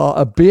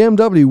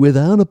BMW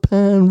without a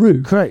pan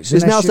roof. Correct.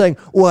 Is now saying,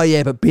 well,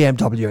 yeah, but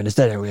BMW and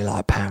they don't really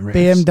like pan roofs.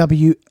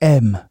 BMW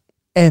M.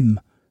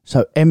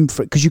 So M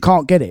for because you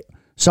can't get it.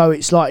 So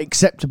it's like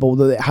acceptable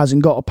that it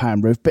hasn't got a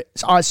pan roof. But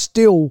I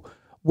still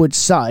would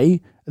say,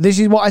 this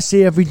is what I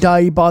see every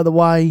day, by the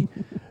way.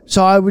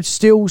 So I would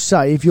still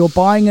say, if you're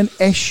buying an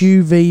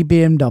SUV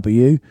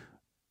BMW,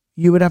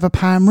 you would have a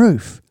pan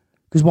roof.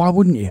 Because why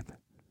wouldn't you?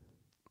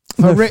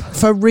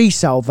 For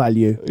resale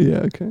value.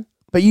 Yeah, okay.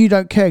 But you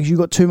don't care because you've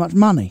got too much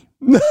money.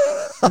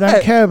 You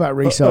don't care about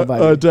resale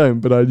value. I don't,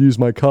 but I use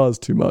my cars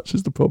too much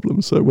is the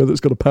problem. So whether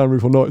it's got a pan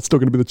roof or not, it's still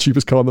going to be the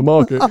cheapest car on the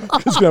market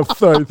because it's going to have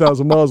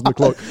 30,000 miles on the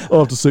clock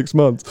after 6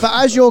 months. But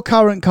has your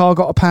current car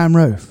got a pan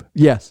roof?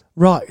 Yes.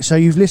 Right, so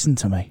you've listened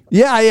to me.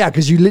 Yeah,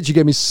 because you literally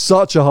gave me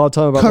such a hard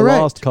time about the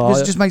last car.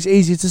 Because it just makes it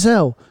easier to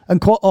sell.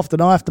 And quite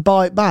often I have to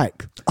buy it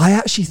back. I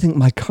actually think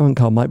my current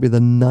car might be the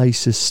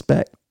nicest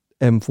spec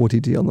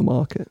M40D on the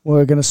market.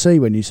 We're going to see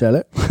when you sell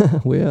it.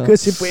 We are.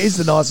 Because if it is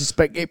the nicest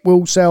spec, it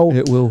will sell.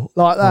 It will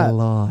like that.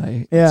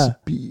 Fly. Yeah. It's a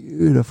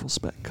beautiful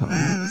spec car.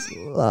 It's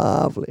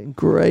lovely, in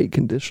great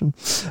condition.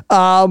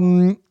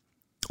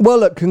 Well,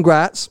 look,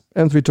 congrats,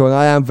 M3 Touring.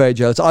 I am very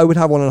jealous. I would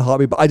have one in a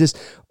heartbeat, but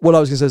what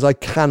I was going to say is I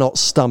cannot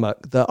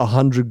stomach the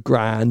 100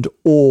 grand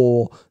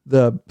or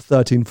the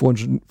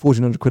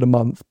 1,400 quid a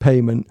month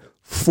payment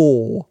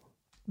for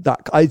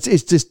that.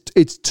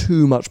 It's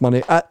too much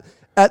money.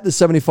 At the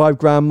 75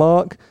 grand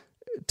mark,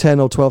 10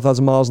 or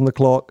 12,000 miles on the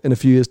clock in a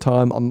few years'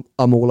 time,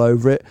 I'm all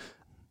over it.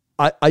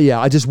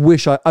 I just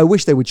wish I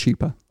wish they were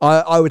cheaper.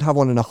 I would have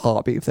one in a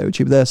heartbeat if they were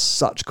cheaper. They're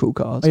such cool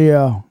cars.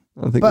 Yeah.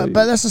 But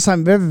that's the same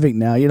with everything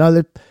now. You know,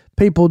 the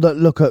people that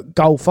look at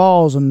Golf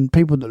R's and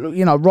people that look,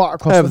 right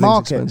across the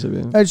market,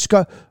 they just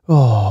go,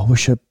 "Oh, I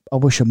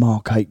wish a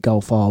Mark 8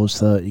 Golf R was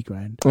 30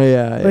 grand."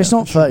 Yeah, but it's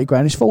not 30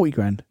 grand; it's 40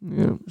 grand.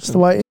 Yeah, it's the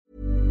way it is.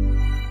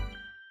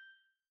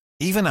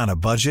 Even on a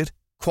budget,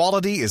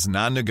 quality is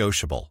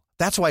non-negotiable.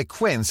 That's why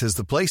Quince is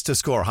the place to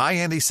score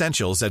high-end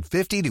essentials at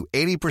 50 to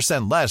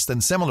 80% less than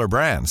similar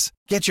brands.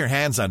 Get your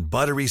hands on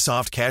buttery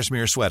soft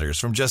cashmere sweaters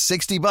from just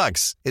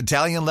 $60,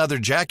 Italian leather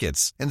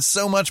jackets, and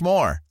so much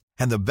more.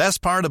 And the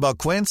best part about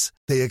Quince,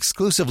 they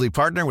exclusively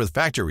partner with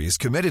factories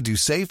committed to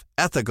safe,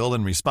 ethical,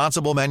 and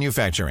responsible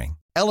manufacturing.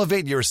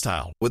 Elevate your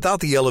style without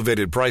the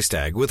elevated price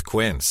tag with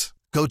Quince.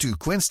 Go to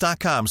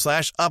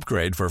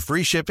quince.com/upgrade for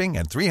free shipping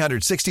and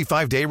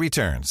 365-day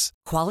returns.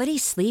 Quality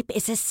sleep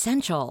is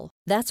essential.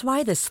 That's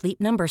why the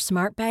Sleep Number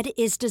Smart Bed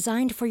is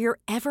designed for your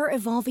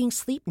ever-evolving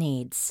sleep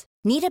needs.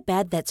 Need a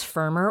bed that's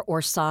firmer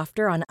or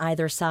softer on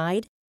either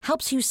side?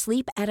 Helps you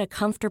sleep at a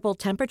comfortable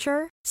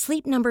temperature?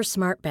 Sleep Number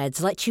Smart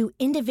Beds let you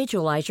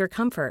individualize your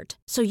comfort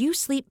so you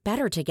sleep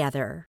better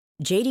together.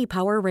 J.D.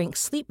 Power ranks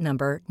Sleep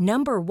Number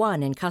number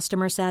 1 in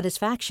customer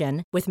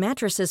satisfaction with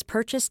mattresses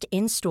purchased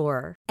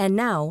in-store. And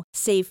now,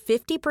 save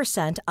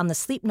 50% on the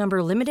Sleep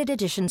Number Limited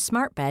Edition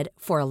Smart Bed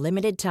for a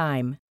limited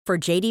time. For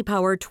J.D.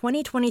 Power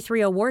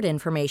 2023 award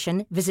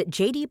information, visit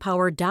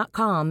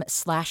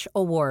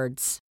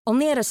jdpower.com/awards.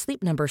 Only at a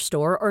Sleep Number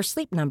store or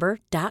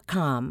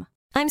sleepnumber.com.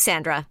 I'm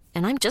Sandra,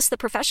 and I'm just the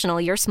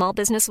professional your small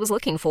business was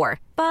looking for.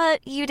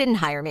 But you didn't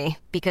hire me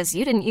because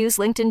you didn't use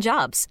LinkedIn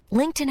Jobs.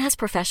 LinkedIn has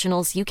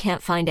professionals you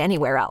can't find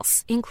anywhere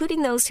else,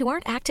 including those who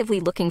aren't actively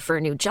looking for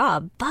a new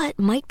job, but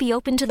might be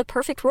open to the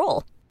perfect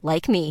role,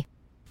 like me.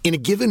 In a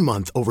given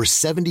month, over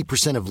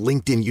 70% of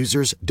LinkedIn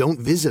users don't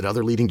visit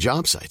other leading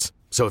job sites.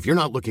 So if you're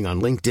not looking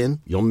on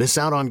LinkedIn, you'll miss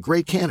out on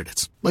great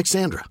candidates like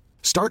Sandra.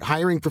 Start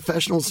hiring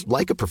professionals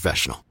like a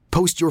professional.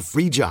 Post your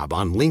free job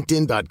on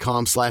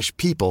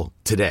linkedin.com/people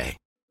today.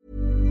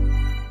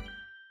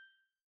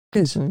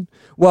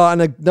 Well,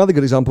 and another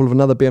good example of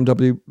another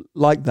BMW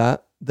like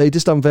that, they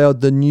just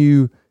unveiled the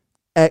new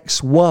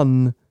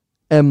X1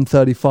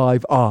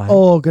 M35i.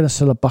 Oh, going to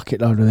sell a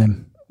bucket load of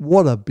them.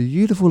 What a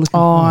beautiful looking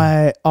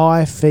car.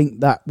 I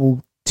think that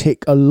will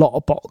tick a lot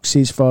of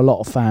boxes for a lot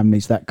of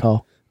families, that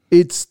car.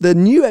 It's the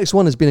new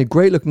X1 has been a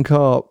great looking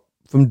car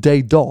from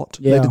day dot.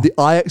 Yeah. They did the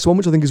iX1,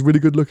 which I think is really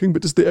good looking,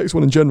 but just the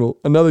X1 in general.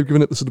 And now they've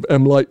given it the sort of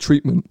M-Light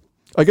treatment.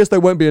 I guess there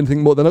won't be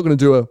anything more. They're not going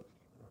to do a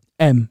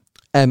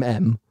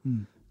MM.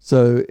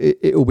 So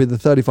it will be the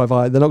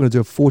 35i. They're not going to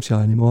do a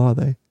 40i anymore, are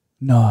they?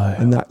 No.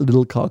 In that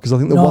little car, because I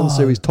think the 1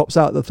 Series tops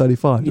out at the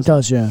 35. It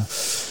does, yeah.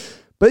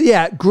 But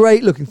yeah,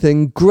 great looking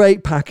thing,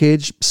 great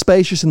package,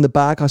 spacious in the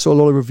back. I saw a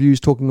lot of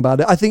reviews talking about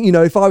it. I think,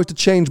 if I was to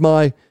change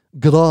my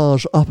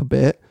garage up a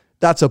bit,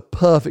 that's a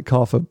perfect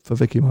car for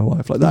Vicky, my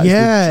wife. Like that.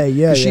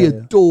 She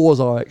adores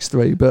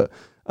RX3, but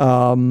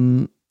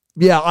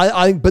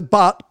I think,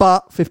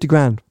 but 50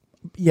 grand.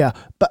 Yeah,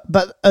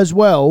 but as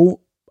well,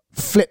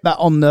 flip that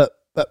on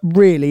but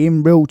really,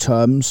 in real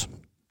terms,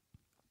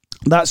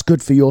 that's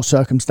good for your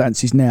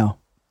circumstances now.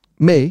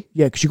 Me?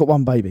 Yeah, because you got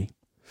one baby.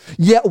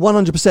 Yeah,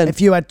 100%.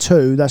 If you had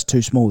two, that's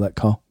too small, that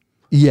car.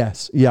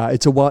 Yes, yeah,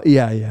 it's a one.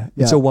 Yeah.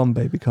 It's a one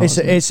baby car. It's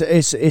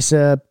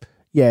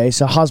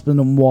a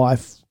husband and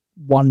wife,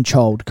 one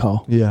child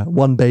car. Yeah,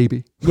 one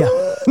baby. Yeah,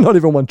 not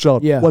even one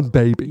child. Yeah, one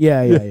baby.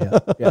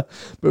 Yeah.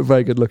 But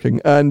very good looking.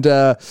 And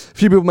a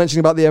few people mentioning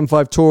about the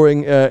M5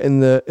 Touring in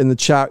the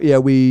chat. Yeah,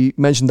 we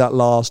mentioned that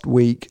last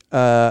week.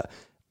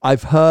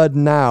 I've heard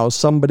now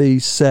somebody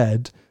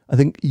said, I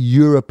think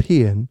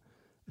European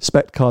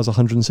spec cars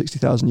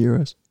 160,000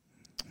 euros.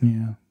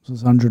 Yeah, so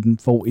it's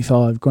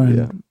 145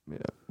 grand. Yeah.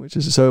 Which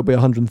is, so it'll be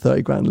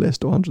 130 grand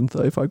list or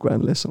 135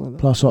 grand list, something like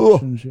that. Plus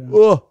options,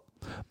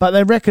 But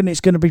they reckon it's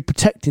going to be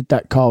protected,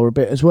 that car, a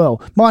bit as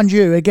well. Mind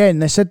you, again,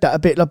 they said that a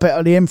bit like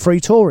on the M3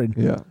 Touring.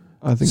 Yeah,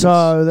 I think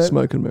it's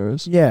smoke and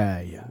mirrors.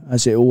 Yeah,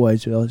 as it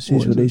always is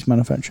with these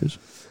manufacturers.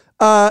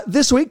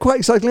 This week, quite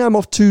excitingly, I'm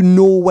off to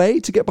Norway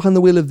to get behind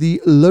the wheel of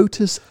the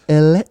Lotus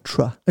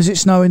Electra. Is it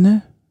snowing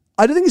there?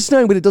 I don't think it's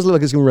snowing, but it does look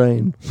like it's going to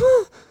rain.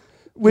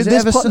 Is it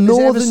ever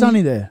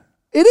sunny there?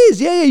 It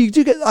is, yeah. You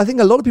do get. I think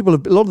a lot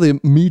of the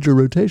media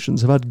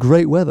rotations have had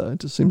great weather. It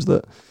just seems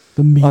that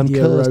the media I'm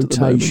cursed rotation. At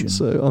the moment,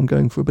 so I'm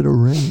going for a bit of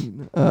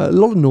rain. A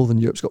lot of Northern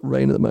Europe's got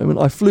rain at the moment.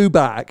 I flew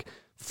back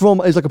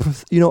from. It's like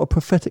what a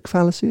prophetic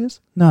fallacy is?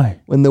 No.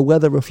 When the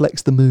weather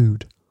reflects the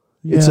mood.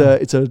 Yeah.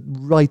 It's a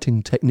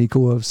writing technique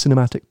or a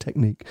cinematic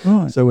technique.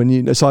 Right. So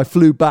I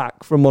flew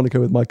back from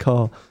Monaco with my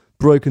car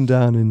broken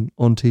down in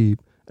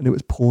Antibes, and it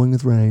was pouring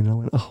with rain. And I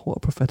went, oh, what a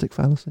prophetic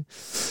fallacy.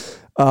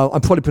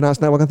 I'm probably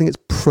pronouncing that wrong. I think it's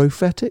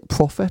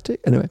prophetic.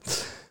 Anyway,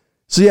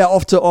 so yeah,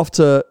 off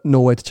to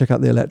Norway to check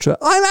out the Electra.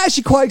 I'm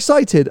actually quite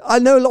excited. I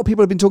know a lot of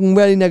people have been talking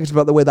really negative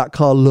about the way that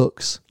car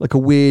looks, like a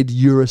weird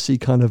Eurosy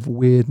kind of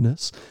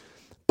weirdness.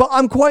 But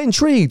I'm quite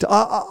intrigued.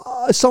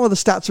 Some of the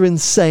stats are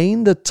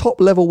insane. The top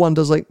level one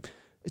does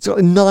it's got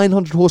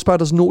 900 horsepower,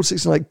 does 0 to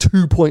 60 in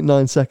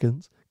 2.9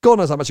 seconds. God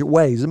knows how much it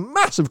weighs. It's a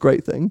massive,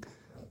 great thing.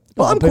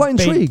 But I'm quite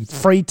intrigued.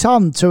 3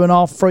 ton,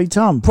 2.5, 3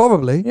 ton.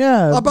 Probably.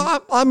 Yeah.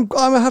 But I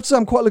have to say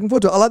I'm quite looking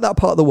forward to it. I like that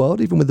part of the world,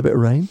 even with a bit of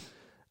rain.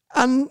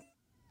 And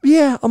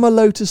yeah, I'm a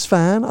Lotus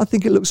fan. I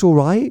think it looks all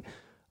right.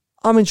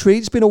 I'm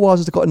intrigued. It's been a while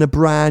since I've gotten a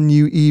brand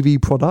new EV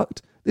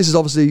product. This is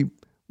obviously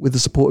with the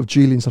support of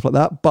Geely and stuff like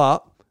that,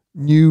 but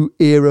new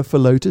era for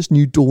Lotus,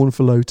 new dawn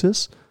for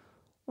Lotus.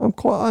 I'm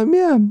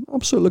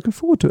sort of looking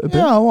forward to it a bit.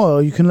 Yeah,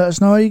 well, you can let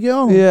us know how you get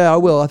on. Yeah, I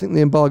will. I think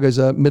the embargo's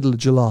middle of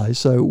July,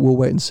 so we'll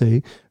wait and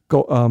see.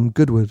 Got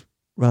Goodwood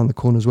around the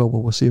corner as well,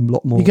 where we'll see a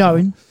lot more. You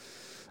going?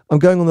 I'm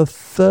going on the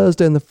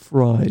Thursday and the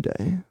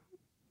Friday.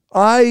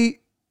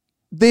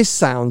 This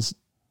sounds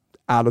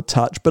out of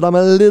touch, but I'm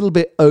a little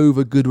bit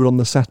over Goodwood on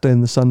the Saturday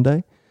and the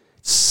Sunday.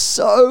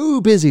 So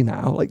busy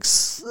now,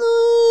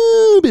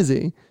 so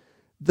busy,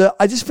 that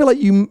I just feel like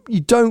you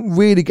don't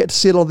really get to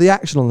see a lot of the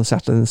action on the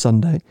Saturday and the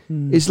Sunday.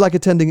 It's like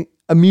attending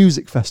a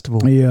music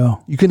festival. Yeah.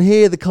 You can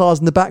hear the cars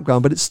in the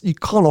background, but you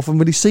can't often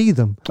really see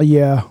them.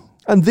 Yeah.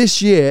 And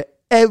this year,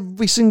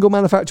 every single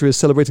manufacturer is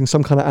celebrating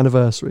some kind of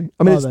anniversary.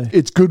 I mean,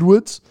 it's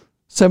Goodwood's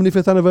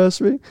 75th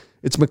anniversary.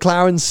 It's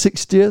McLaren's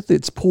 60th.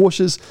 It's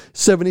Porsche's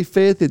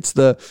 75th. It's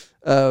the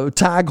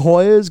Tag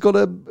Heuer's got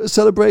a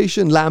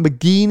celebration.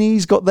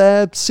 Lamborghini's got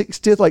their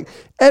 60th.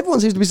 Everyone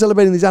seems to be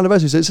celebrating these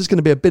anniversaries. So it's just going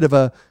to be a bit of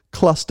a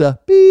cluster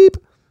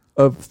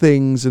of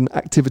things and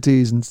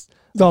activities. And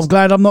I'm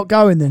glad I'm not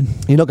going then.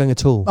 You're not going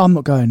at all? I'm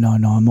not going. No,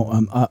 I'm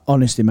not.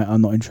 Honestly, mate,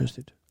 I'm not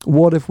interested.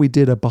 What if we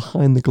did a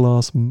behind the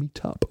glass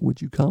meetup?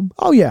 Would you come?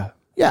 Oh yeah,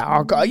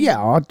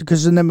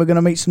 because then we're going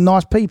to meet some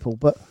nice people.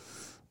 But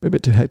A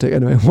bit too hectic.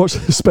 Anyway, watch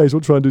this space. We'll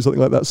try and do something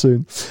like that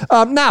soon.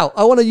 Now,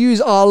 I want to use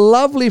our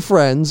lovely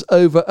friends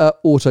over at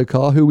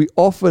Autocar, who we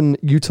often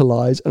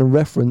utilize and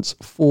reference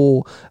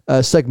for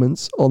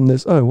segments on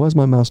this. Oh, why is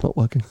my mouse not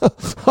working?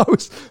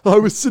 I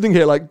was sitting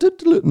here like,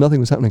 nothing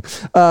was happening.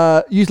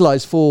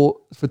 Utilized for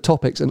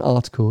topics and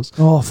articles.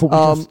 Oh, I thought we'd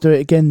have to do it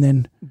again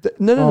then.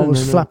 No. I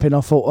was flapping. I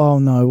thought, oh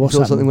no, what's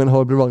happening? Something went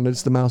horribly wrong.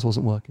 Noticed the mouse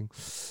wasn't working.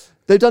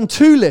 They've done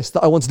two lists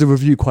that I wanted to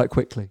review quite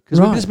quickly because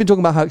we've just been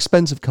talking about how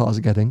expensive cars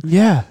are getting.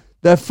 Yeah.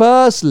 Their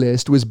first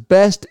list was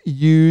best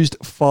used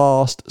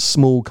fast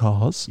small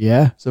cars.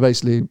 Yeah. So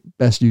basically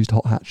best used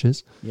hot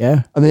hatches.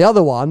 Yeah. And the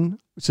other one,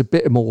 which is a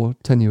bit more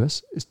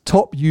tenuous, is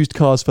top used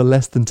cars for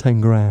less than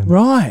 10 grand.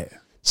 Right.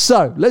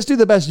 So let's do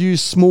the best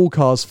used small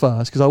cars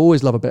first because I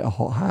always love a bit of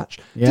hot hatch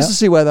just to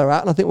see where they're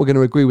at. And I think we're going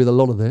to agree with a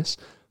lot of this.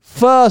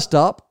 First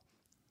up,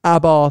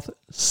 Abarth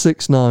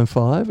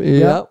 695.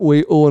 Yeah,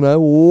 we all know.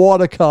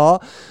 What a car.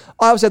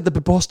 I always had the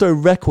Piposto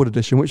Record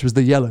Edition, which was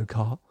the yellow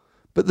car.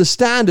 But the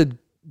standard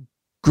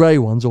grey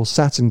ones, or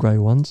satin grey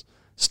ones,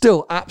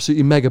 still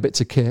absolutely mega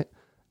bits of kit.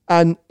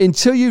 And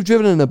until you've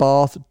driven in a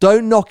Abarth,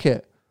 don't knock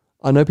it.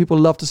 I know people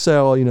love to say,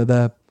 oh, you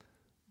know,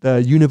 they're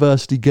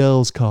university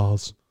girls'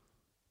 cars.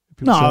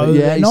 People No, say,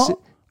 they're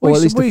not. Or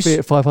at least the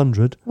Fiat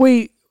 500.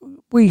 We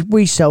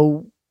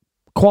sell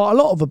quite a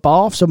lot of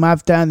Abarths and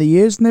have down the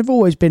years, and they've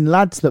always been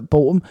lads that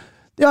bought them.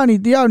 The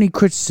only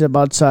criticism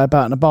I'd say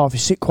about an Abarth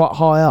is sit quite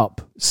high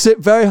up. Sit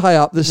very high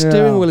up. The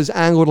steering wheel is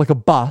angled like a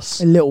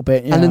bus. A little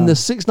bit, yeah. And in the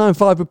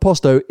 695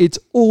 Piposto, it's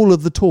all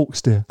of the torque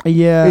steer.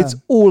 Yeah. It's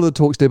all of the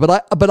torque steer.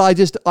 But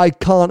I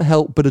can't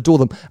help but adore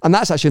them. And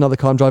that's actually another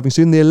car I'm driving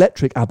soon, the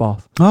electric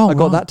Abarth. Oh, I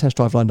got that test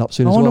drive lined up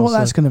soon as well. I wonder what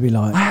that's going to be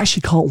like. I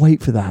actually can't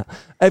wait for that.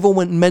 Everyone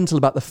went mental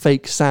about the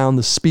fake sound,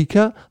 the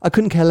speaker. I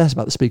couldn't care less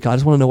about the speaker. I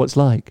just want to know what it's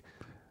like.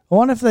 I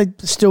wonder if they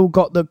still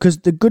got because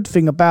the good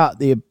thing about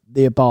the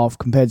Abarth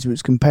compared to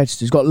its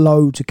competitors, got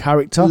loads of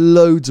character.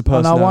 Loads of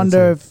personality. And I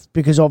wonder if,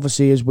 because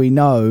obviously, as we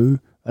know,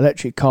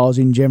 electric cars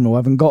in general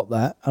haven't got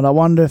that. And I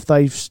wonder if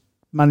they've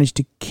managed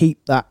to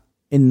keep that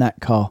in that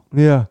car.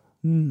 Yeah.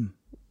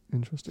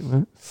 Interesting,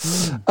 right?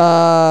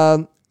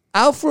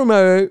 Alfa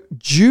Romeo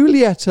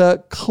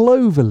Giulietta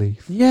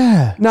Cloverleaf.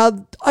 Yeah.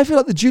 Now, I feel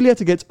like the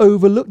Giulietta gets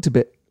overlooked a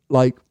bit,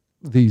 like,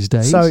 these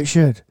days. So it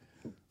should.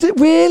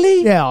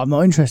 Really? Yeah, I'm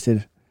not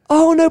interested.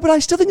 Oh, no, but I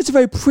still think it's a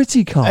very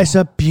pretty car. It's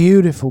a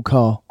beautiful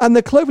car. And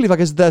the Cloverleaf, I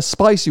guess, they're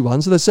spicy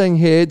ones. So they're saying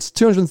here it's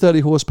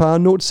 230 horsepower,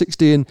 0 to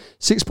 60 in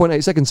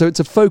 6.8 seconds. So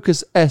it's a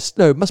Focus S.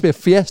 No, it must be a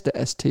Fiesta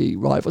ST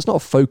rival. It's not a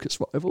Focus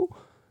rival.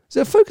 Is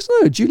it a Focus?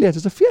 No,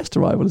 Giulietta's a Fiesta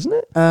rival, isn't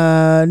it?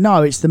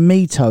 No, it's the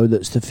Mito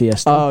that's the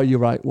Fiesta. Oh, you're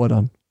right. Well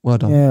done.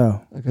 Yeah.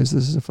 Okay, so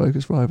this is a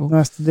Focus rival.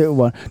 That's the little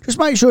one. Just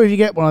make sure if you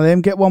get one of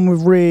them, get one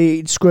with rear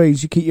heated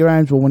screens. You keep your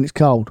hands warm when it's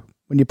cold,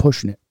 when you're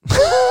pushing it.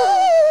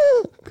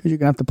 Because you're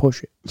going to have to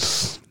push it.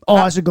 Oh,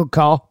 that's a good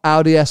car.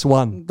 Audi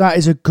S1. That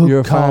is a good car.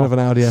 You're a fan of an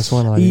Audi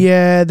S1, are you?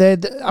 Yeah, they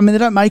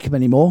don't make them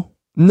anymore.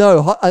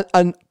 No,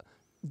 and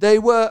they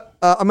were...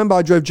 I remember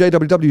I drove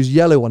JWW's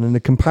yellow one in a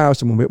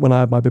comparison when I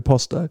had my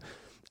Piposto.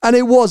 And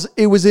it was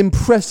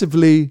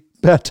impressively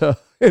better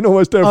in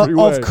almost every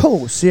way. Of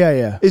course,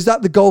 yeah. Is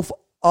that the Golf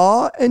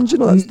R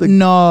engine? Or that's the...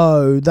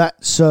 No,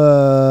 that's...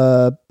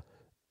 it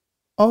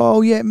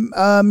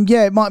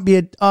might be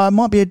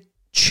a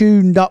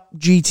tuned up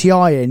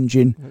GTI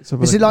engine.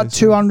 Is it like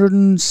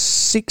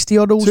 260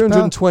 odd horsepower?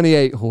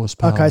 228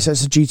 horsepower. Okay, so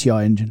it's a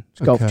GTI engine.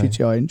 It's a Golf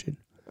GTI engine.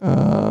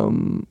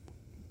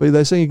 But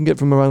they're saying you can get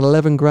from around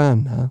 11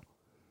 grand now.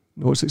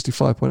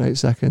 65.8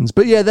 seconds.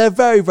 But yeah, they're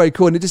very, very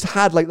cool. And it just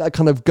had like that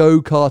kind of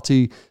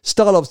go-karty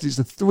style. Obviously, it's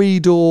a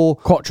 3-door.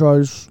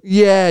 Quattros.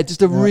 Yeah,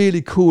 just a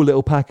really cool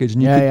little package.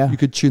 And you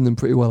could tune them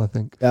pretty well, I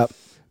think. Yep.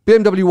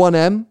 BMW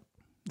 1M.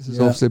 This is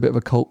obviously a bit of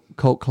a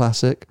cult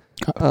classic.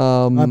 I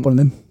have one of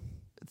them.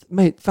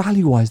 Mate,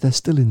 value-wise, they're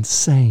still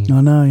insane. I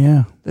know,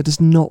 yeah. They're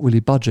just not really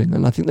budging.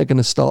 And I think they're going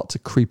to start to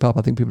creep up.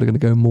 I think people are going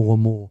to go more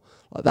and more.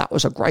 Like, that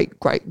was a great,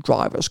 great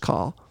driver's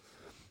car.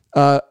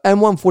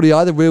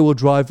 M140i, the rear-wheel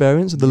drive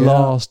variants, the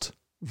last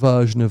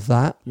version of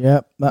that.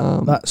 Yeah,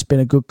 that's been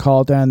a good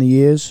car down the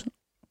years.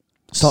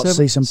 Start to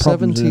see some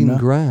problems 17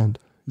 grand.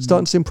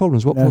 Starting to see some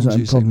problems. What problems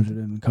do you see? Problems with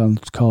them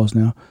cars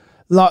now.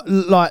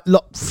 Like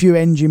few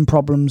engine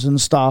problems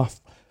and stuff.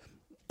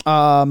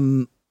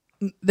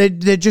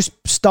 They're just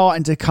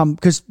starting to come,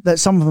 because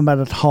some of them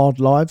had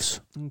hard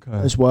lives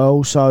as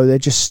well, so they're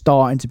just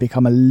starting to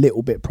become a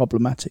little bit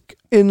problematic.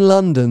 In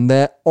London,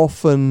 they're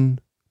often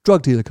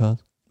drug dealer cars.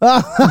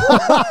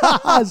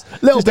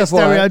 Little bit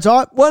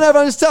stereotype. Whenever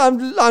I'm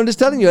just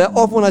telling you,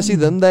 often when I see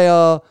them, they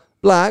are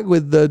black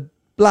with the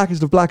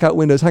blackest of blackout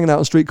windows, hanging out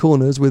on street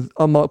corners with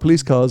unmarked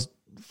police cars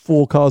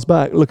 4 cars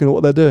back, looking at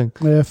what they're doing.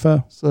 Yeah,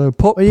 fair. So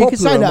you can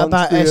say that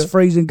about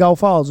S3s and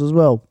Golf R's as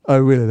well. Oh,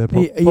 really? They're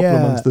popular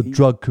amongst the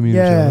drug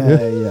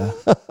community. Yeah.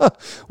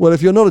 Well,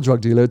 if you're not a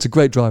drug dealer, it's a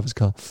great driver's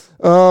car.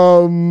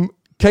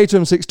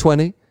 Caterham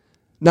 620.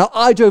 Now,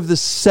 I drove the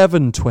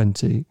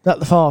 720. That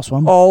the fast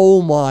one?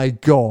 Oh my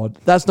God.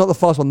 That's not the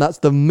fast one. That's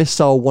the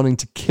missile wanting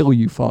to kill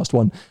you fast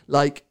one.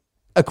 Like,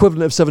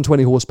 equivalent of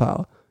 720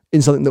 horsepower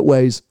in something that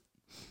weighs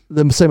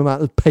the same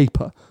amount of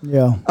paper.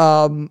 Yeah.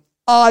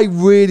 I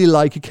really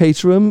like a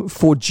Caterham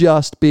for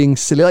just being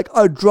silly. Like,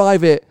 I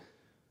drive it.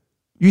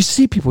 You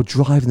see people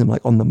driving them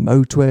like on the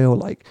motorway or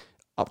like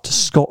up to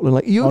Scotland.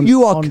 Like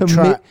you are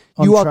committed.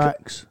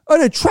 Tracks. Oh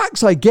no,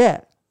 tracks I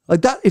get.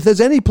 Like that, if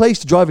there's any place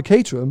to drive a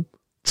Caterham,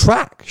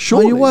 track,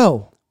 surely. Are you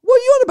well? What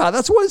are you on about?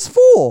 That's what it's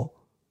for.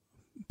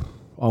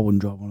 I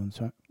wouldn't drive one on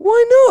track.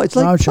 Why not? It's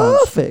like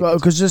perfect.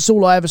 Because that's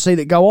all I ever see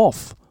that go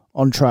off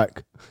on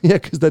track. Yeah,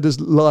 because they're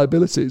just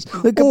liabilities.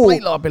 They're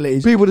complete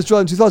liabilities. People just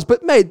driving too fast.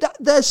 But mate,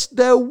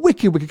 they're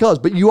wicked cars.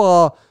 But you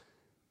are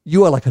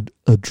like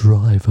a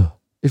driver.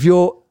 If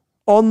you're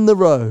on the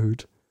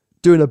road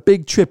doing a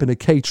big trip in a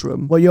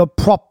Caterham. Well, you're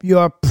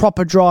a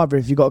proper driver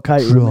if you've got a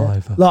Caterham.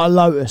 Driver. Like a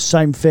Lotus,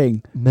 same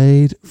thing.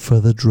 Made for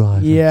the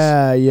drivers.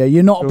 Yeah.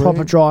 You're not a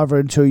proper driver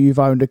until you've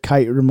owned a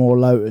Caterham or a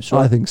Lotus,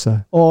 right? I think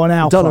so. Or an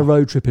Alpha. Done a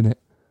road trip in it.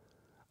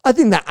 I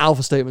think that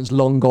Alpha statement's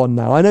long gone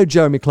now. I know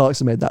Jeremy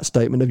Clarkson made that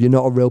statement of you're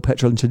not a real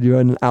petrol until you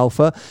own an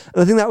Alpha.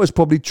 And I think that was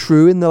probably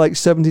true in the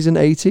 70s and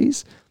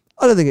 80s.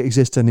 I don't think it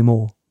exists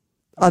anymore.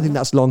 I think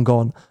that's long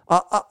gone.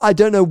 I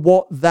don't know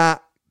what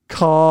that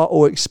car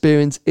or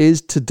experience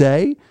is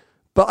today,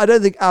 but I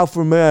don't think Alfa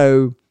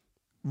Romeo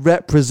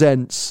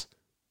represents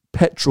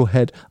petrol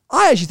head.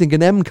 I actually think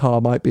an M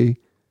car might be.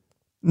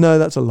 No,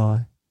 that's a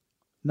lie.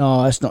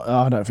 No, that's not.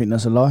 I don't think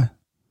that's a lie.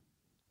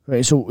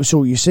 It's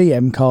all you see,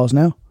 M cars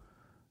now.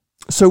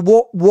 So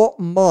what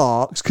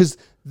marks? Because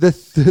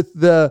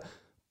the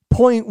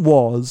point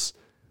was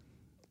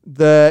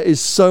there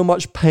is so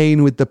much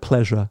pain with the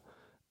pleasure.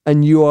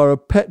 And you are a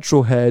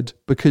petrol head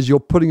because you're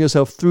putting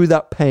yourself through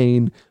that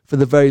pain for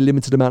the very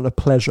limited amount of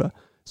pleasure.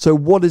 So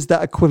what is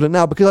that equivalent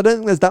now? Because I don't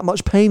think there's that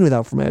much pain with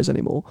Alfa Romeos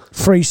anymore.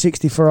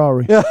 360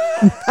 Ferrari.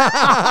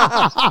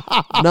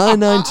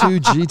 992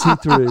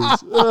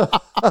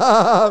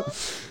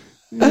 GT3s.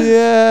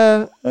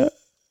 Yeah.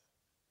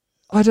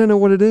 I don't know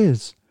what it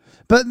is.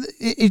 But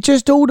it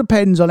just all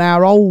depends on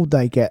how old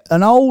they get.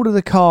 And the older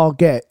the car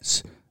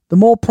gets, the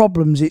more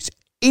problems it's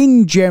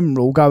in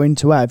general going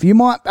to have. You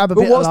might have a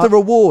bit of But what's the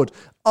reward?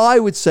 I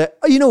would say,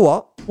 you know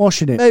what?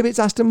 Washing it. Maybe it's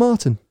Aston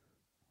Martin.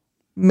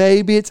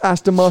 Maybe it's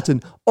Aston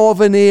Martin of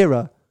an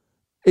era.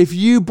 If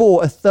you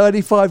bought a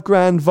 35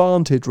 grand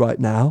Vantage right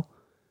now,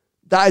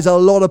 that is a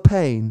lot of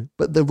pain,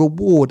 but the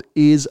reward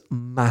is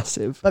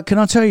massive. But can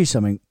I tell you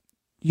something?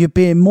 You'd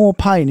be in more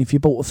pain if you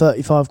bought a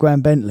 35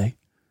 grand Bentley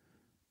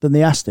than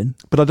the Aston.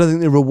 But I don't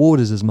think the reward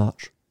is as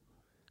much.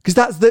 Because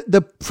that's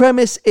the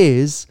premise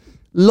is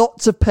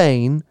lots of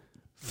pain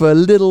for a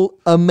little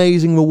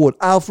amazing reward.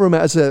 Alfa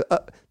Romeo,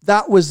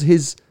 that was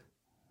his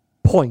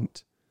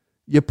point.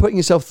 You're putting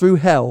yourself through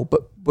hell,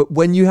 but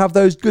when you have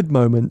those good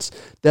moments,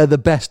 they're the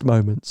best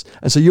moments.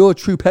 And so you're a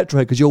true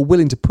petrolhead because you're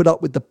willing to put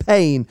up with the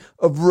pain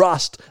of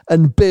rust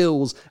and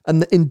bills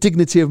and the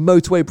indignity of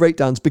motorway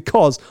breakdowns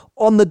because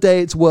on the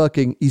day it's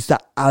working, it's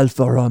that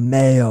Alfa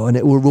Romeo and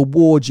it will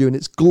reward you and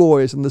it's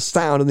glorious and the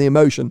sound and the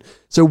emotion.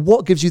 So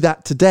what gives you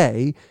that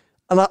today?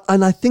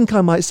 And I think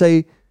I might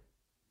say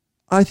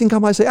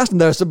Aston.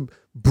 There are some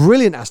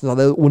brilliant Aston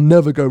that will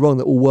never go wrong,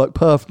 that will work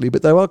perfectly,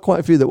 but there are quite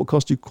a few that will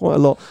cost you quite a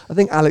lot. I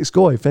think Alex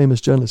Goy,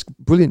 famous journalist,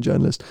 brilliant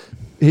journalist,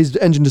 his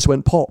engine just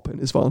went pop in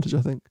his Vantage,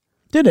 I think.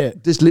 Did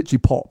it? Just literally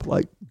pop,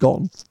 like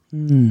gone.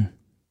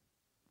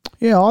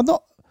 Yeah, I've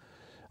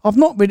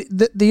not really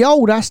the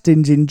old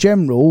Astons in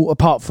general,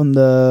 apart from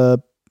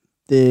the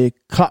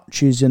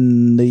clutches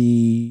and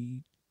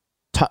the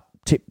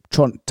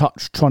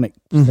touchtronic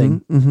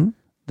thing.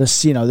 The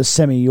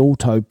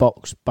semi-auto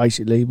box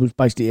basically was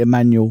basically a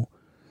manual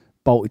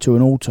bolted to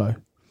an auto.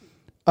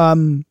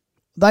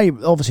 They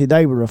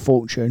were a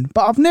fortune,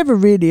 but I've never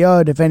really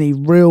heard of any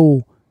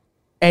real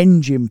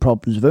engine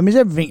problems with them. There's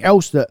everything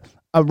else that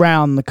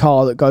around the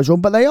car that goes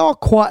wrong, but they are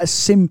quite a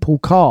simple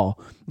car.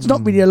 There's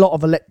not really a lot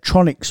of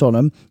electronics on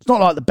them. It's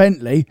not like the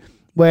Bentley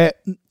where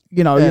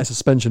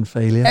suspension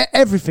failure,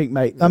 everything,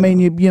 mate. I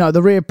mean,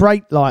 the rear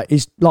brake light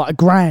is like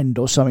 $1,000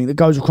 or something that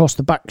goes across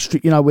the back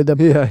street. With the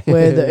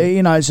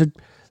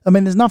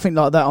there's nothing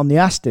like that on the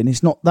Aston.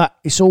 It's not that.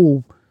 It's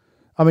all.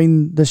 I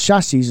mean, the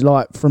chassis is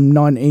like from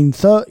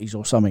 1930s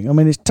or something. I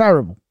mean, it's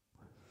terrible.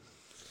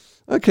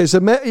 Okay, so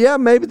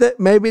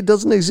maybe it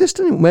doesn't exist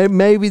anymore.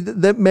 Maybe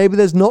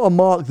there's not a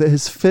mark that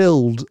has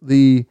filled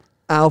the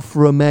Alfa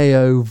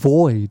Romeo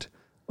void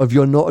of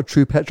you're not a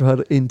true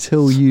petrolhead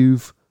until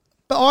you've.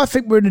 But I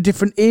think we're in a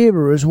different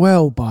era as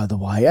well, by the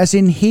way. As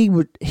in,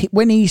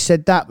 when he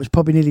said that was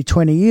probably nearly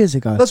 20 years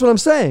ago. That's what I'm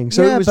saying.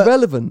 So it was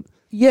relevant.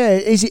 Yeah,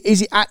 is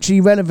it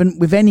actually relevant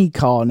with any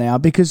car now?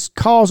 Because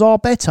cars are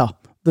better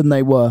than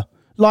they were.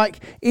 Like,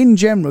 in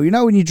general,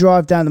 when you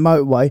drive down the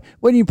motorway,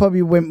 when you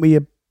probably went with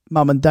your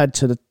mum and dad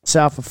to the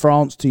south of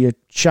France, to your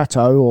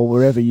chateau or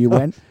wherever you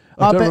went.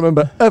 I don't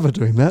remember ever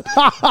doing that.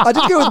 I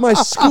did go with my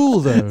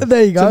school, though.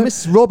 There you go. To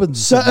Miss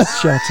Robinson's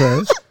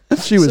chateau.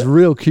 She was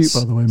real cute,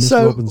 by the way, Miss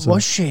Robinson.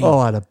 Was she? Oh,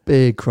 I had a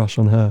big crush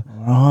on her.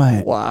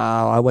 Right.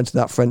 Wow, I went to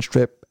that French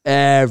trip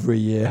every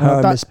year. Her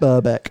and Miss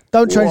Burbeck.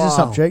 Don't change the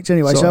subject.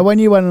 Anyway, so when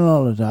you went on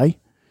holiday,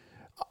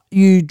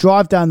 you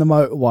drive down the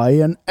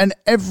motorway and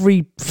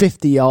every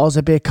 50 yards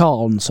there'd be a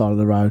car on the side of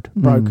the road,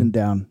 broken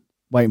down,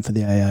 waiting for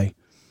the AA.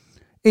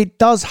 It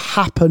does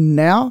happen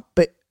now,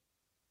 but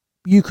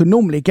you can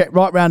normally get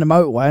right round the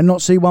motorway and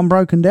not see one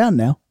broken down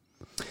now.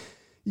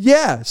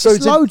 Yeah, so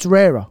it's loads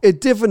rarer. A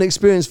different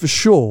experience for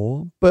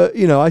sure, but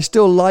you know, I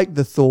still like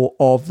the thought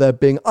of there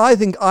being. I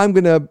think I'm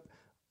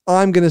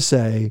gonna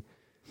say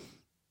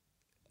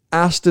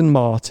Aston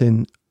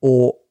Martin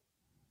or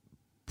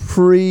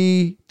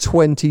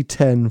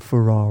pre-2010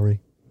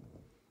 Ferrari.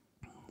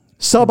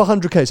 Sub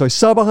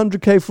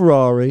 100k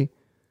Ferrari.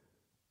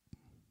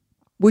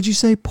 Would you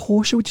say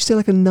Porsche? Would you say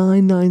like a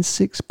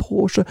 996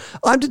 Porsche?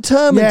 I'm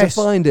determined to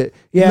find it.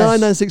 Yes.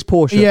 996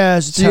 Porsche.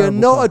 Yeah, so you're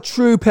not a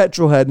true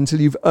petrol head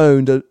until you've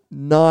owned a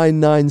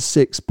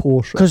 996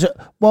 Porsche. Because,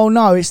 well,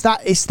 no, it's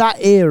that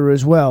era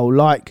as well.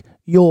 Like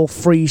your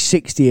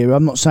 360 era.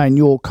 I'm not saying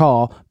your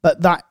car,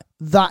 but that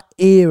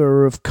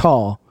era of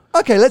car.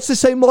 Okay, let's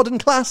just say modern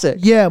classic.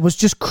 Yeah, it was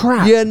just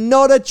crap. You're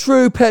not a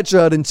true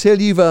petrol head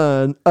until you've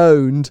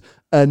owned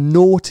a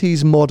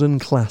noughties modern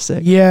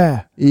classic.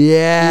 Yeah.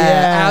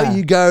 Out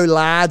you go,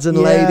 lads and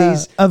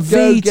ladies. A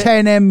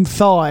V10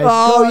 M5.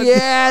 Oh,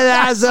 yeah,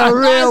 that's a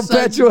real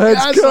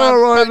petrolhead's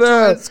car right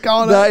there.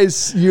 That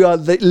is,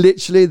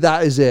 literally,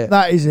 that is it.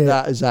 That is it.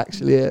 That is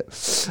actually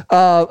it.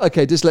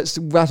 Okay, just let's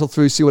rattle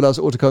through, see what else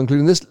Autocar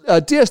including this.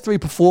 DS3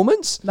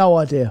 Performance. No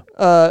idea.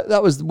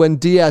 That was when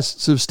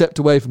DS sort of stepped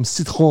away from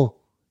Citroën.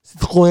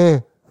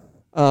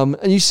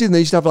 And you see them, they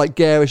used to have like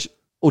garish,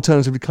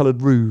 alternatively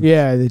coloured roofs.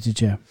 Yeah, they did,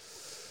 yeah.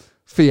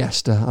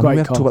 Fiesta. I mean, we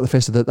have to talk about the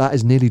Fiesta. That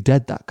is nearly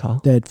dead, that car.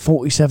 Dead.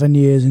 47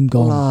 years and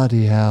gone.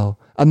 Bloody hell.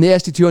 And the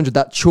ST200,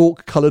 that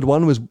chalk-coloured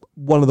one, was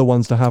one of the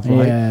ones to have,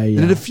 right? Yeah. They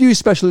did a few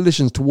special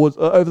editions towards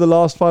over the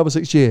last 5 or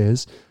 6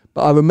 years,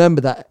 but I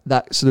remember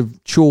that sort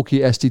of chalky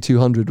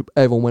ST200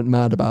 everyone went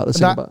mad about.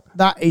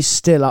 That is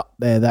still up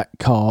there, that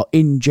car.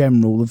 In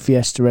general, the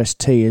Fiesta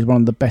ST is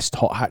one of the best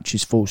hot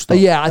hatches, full stop.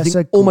 Yeah, I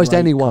think almost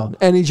anyone,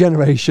 any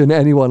generation,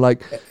 anyone.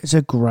 Like, it's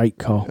a great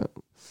car. Yeah.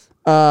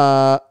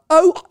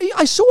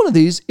 I saw one of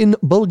these in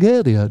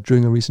Bulgaria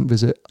during a recent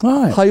visit.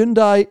 Right.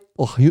 Hyundai.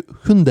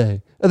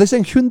 Are they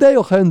saying Hyundai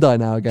or Hyundai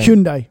now again?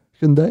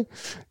 Hyundai.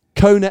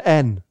 Kona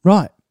N.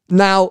 Right.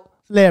 Now,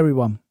 Larry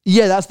one.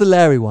 Yeah, that's the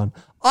Larry one.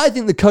 I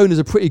think the Kona is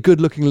a pretty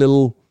good looking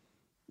little,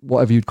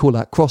 whatever you'd call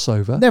that,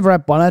 crossover. Never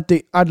had one. I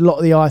had a lot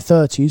of the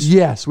i30s.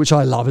 Yes, which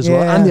I love as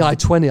well. And the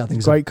i20, I think,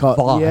 is great car.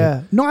 vibe.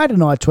 Yeah. Not had an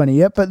i20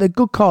 yet, but they're a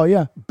good car,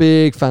 yeah.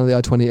 Big fan of the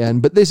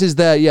i20N. But this is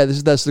their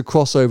sort of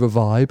crossover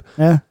vibe.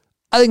 Yeah.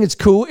 I think it's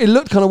cool. It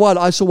looked kind of wild.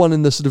 I saw one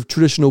in the sort of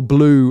traditional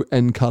blue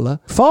end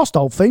colour. Fast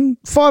old thing.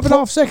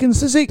 5.5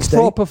 seconds to 60.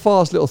 Proper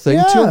fast little thing.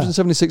 Yeah.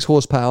 276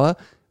 horsepower.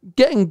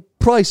 Getting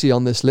pricey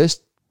on this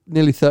list.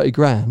 Nearly 30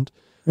 grand.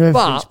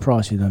 Everything's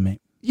pricey though,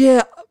 mate.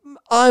 Yeah,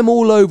 I'm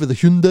all over the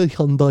Hyundai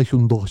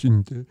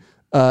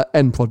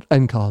N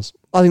cars.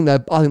 I think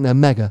they're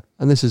mega,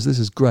 and this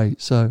is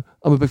great. So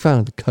I'm a big fan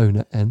of the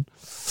Kona N.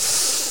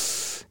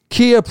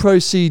 Kia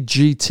Proceed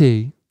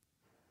GT.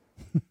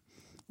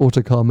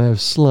 Autocar may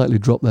have slightly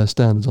dropped their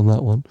standards on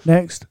that one.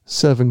 Next.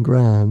 7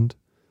 grand.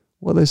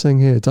 What are they saying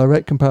here?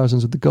 Direct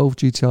comparisons with the Golf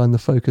GTI and the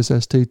Focus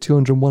ST,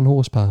 201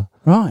 horsepower.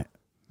 Right.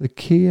 The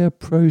Kia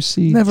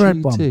Proceed Never GT.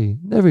 had one.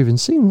 Never even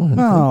seen one.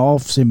 No,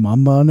 I've seen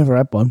one, but I never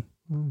had one.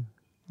 All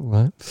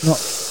right.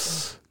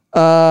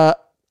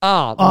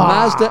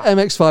 Mazda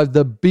MX-5,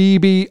 the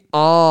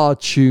BBR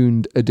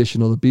tuned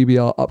edition, or the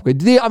BBR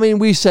upgrade. I mean,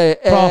 we say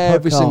it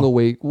every single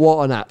week.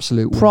 What an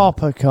absolute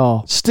proper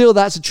car. Still,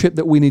 that's a trip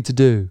that we need to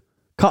do.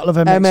 Couple of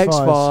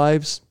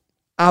MX-5s,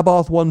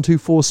 Abarth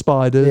 124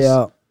 Spiders.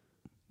 Yeah.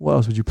 What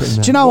else would you put in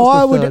there? Do you know,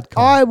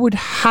 I would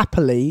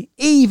happily,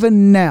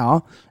 even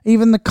now,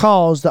 even the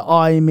cars that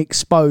I'm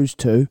exposed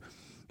to,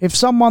 if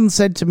someone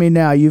said to me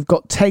now, you've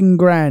got 10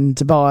 grand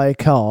to buy a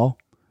car,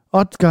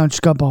 I'd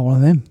just go buy one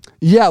of them.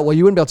 Yeah, well,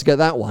 you wouldn't be able to get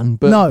that one.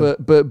 But, no.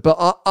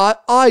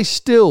 But I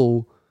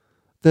still,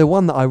 the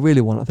one that I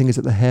really want, I think, is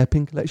at the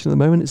Hairpin collection at the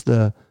moment. It's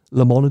the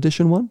Le Mans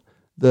edition one.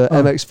 The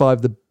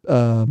MX-5, the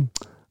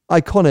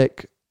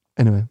iconic.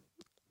 Anyway,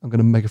 I'm going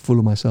to make a fool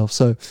of myself.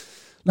 So,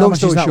 long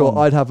story short,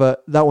 I'd have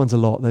that one's a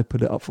lot. They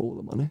put it up for all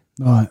the money.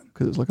 Right.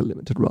 Because it's like a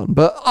limited run.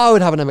 But I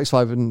would have an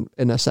MX-5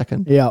 in a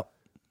second. Yeah.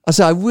 I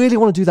say, I really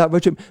want to do that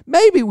road trip.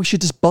 Maybe we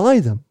should just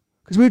buy them.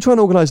 Because we were trying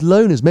to organise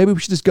loaners. Maybe we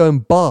should just go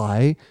and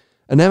buy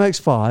an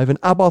MX-5, an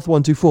Abarth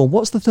 124. And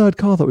what's the third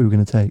car that we were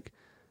going to take?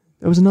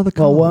 There was another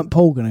car. Well, weren't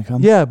Paul going to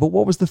come? Yeah, but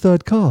what was the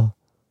third car?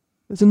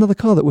 There's another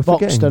car that we're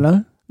forgetting.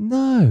 Boxster, no?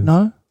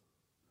 No.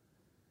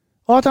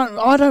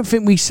 I don't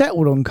think we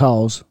settled on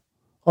cars.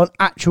 On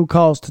actual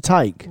cars to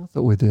take. I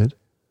thought we did.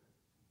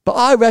 But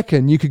I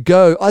reckon you could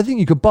go, I think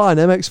you could buy an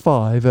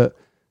MX-5 at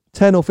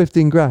 10 or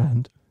 15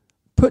 grand,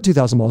 put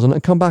 2,000 miles on it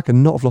and come back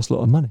and not have lost a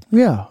lot of money.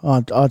 Yeah,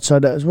 I'd say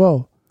that as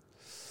well.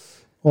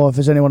 Or if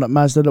there's anyone at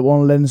Mazda that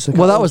want to lend us a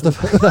Well, that was the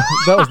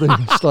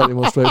slightly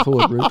more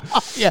straightforward route.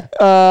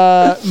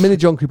 Yeah. Mini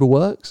John Cooper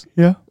Works.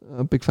 Yeah.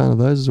 A big fan of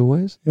those as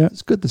always. Yeah.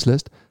 It's good, this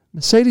list.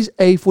 Mercedes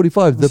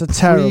A45, That's the a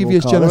terrible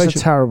previous car. generation. That's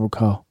a terrible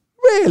car.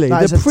 Really?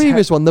 That is The a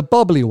previous one, the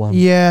bubbly one.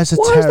 Yeah, it's a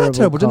Why terrible is that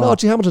terrible? Didn't car.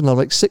 Archie Hamilton have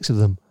like 6 of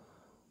them?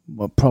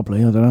 Well, probably.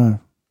 I don't know.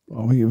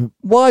 Well,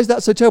 Why is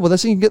that so terrible? They're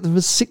saying you can get them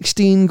for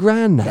 16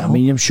 grand now. I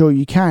mean, I'm sure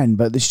you can,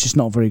 but it's just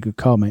not a very good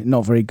car, mate.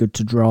 Not very good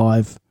to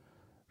drive.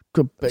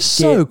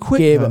 So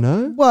quick, though,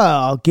 no?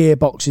 Well,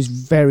 gearbox is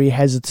very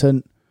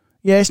hesitant.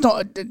 Yeah, it's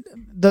not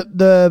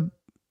the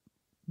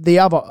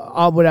other.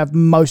 I would have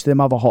most of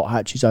them other hot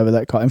hatches over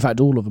that car. In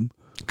fact, all of them.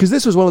 Because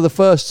this was one of the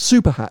first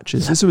super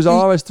hatches. This was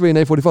RS3 and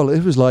A45.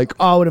 It was like...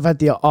 I would have had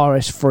the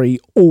RS3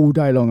 all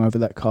day long over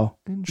that car.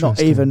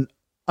 Not even...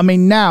 I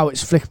mean, now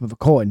it's flip of a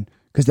coin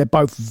because they're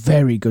both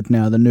very good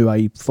now, the new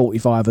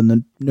A45 and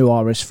the new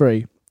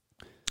RS3.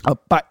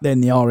 Back then,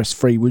 the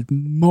RS3 was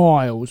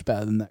miles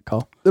better than that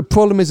car. The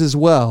problem is as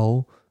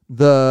well,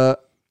 the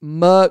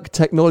Merc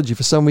technology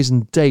for some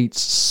reason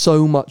dates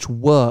so much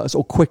worse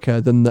or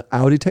quicker than the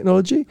Audi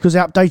technology. Because they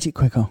update it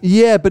quicker.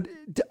 Yeah, but...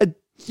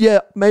 yeah,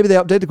 maybe they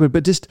updated quick,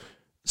 but just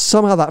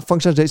somehow that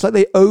functionality, it's like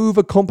they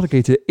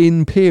overcomplicate it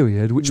in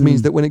period, which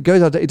means that when it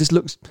goes out, it just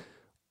looks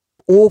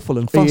awful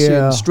and fussy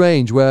and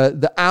strange, where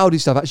the Audi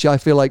stuff actually I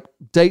feel like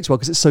dates well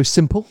because it's so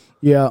simple.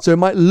 Yeah. So it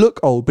might look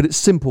old, but it's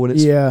simple and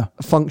it's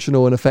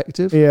functional and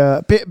effective.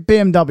 Yeah.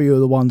 BMW are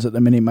the ones at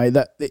the minute, mate.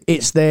 That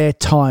it's their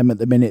time at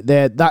the minute.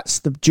 That's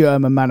the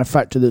German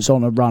manufacturer that's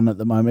on a run at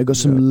the moment. They've got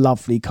some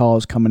lovely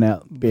cars coming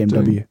out, BMW.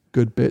 Doing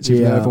good bits,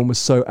 even though everyone was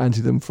so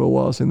anti them for a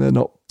while, saying they're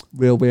not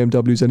real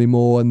BMWs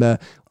anymore and they're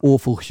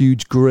awful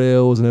huge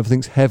grills and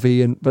everything's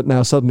heavy, but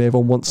now suddenly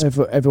everyone wants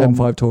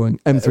M5 touring,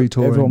 M3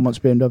 touring. Everyone wants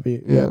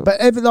BMW. Yeah. But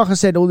like I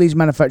said, all these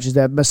manufacturers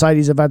there,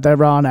 Mercedes have had their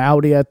run,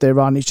 Audi had their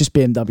run. It's just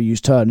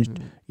BMW's turn,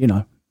 you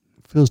know.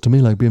 Feels to me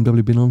like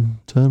BMW been on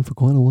turn for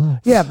quite a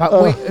while. Yeah,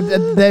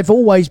 but they've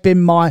always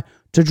been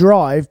to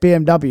drive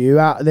BMW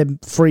out of them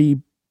 3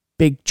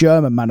 big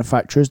German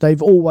manufacturers.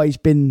 They've always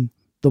been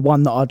the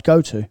one that I'd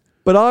go to.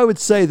 But I would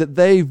say that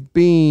they've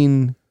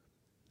been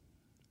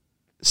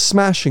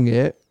smashing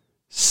it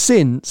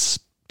since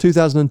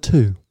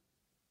 2002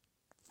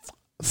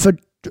 for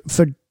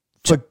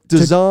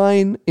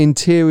design,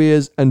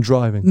 interiors and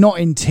driving. Not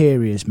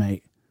interiors,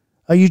 mate.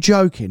 Are you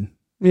joking?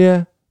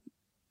 Yeah,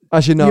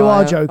 actually no, you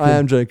are joking. I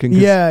am joking.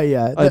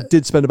 Yeah. I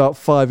did spend about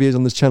 5 years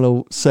on this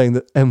channel saying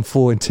that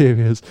M4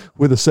 interiors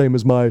were the same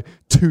as my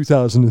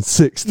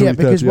 2006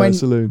 330i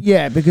saloon.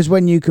 Yeah, because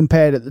when you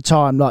compared at the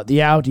time, like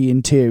the Audi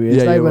interiors,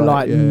 they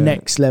were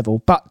next level.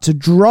 But to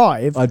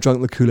drive, I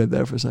drank the Kool-Aid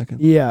there for a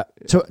second. Yeah,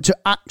 to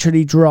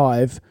actually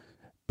drive,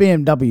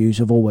 BMWs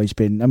have always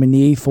been. I mean,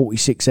 the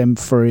E46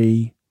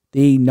 M3,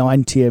 the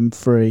E90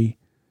 M3,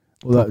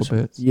 all those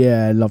bits.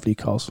 Yeah, lovely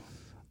cars.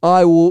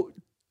 I will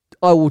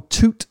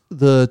toot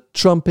the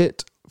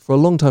trumpet for a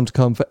long time to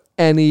come for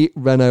any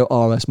Renault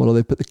RS model.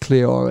 They put the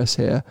Clio RS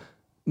here.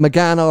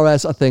 Megane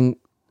RS, I think,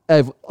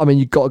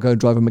 you've got to go and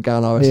drive a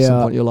Megane RS at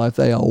some point in your life.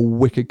 They are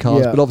wicked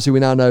cars. But obviously we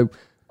now know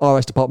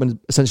RS department is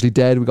essentially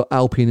dead. We've got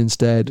Alpine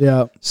instead.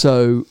 Yeah.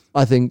 So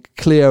I think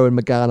Clio and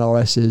Megane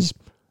RS is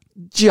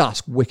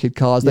just wicked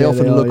cars. They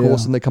often look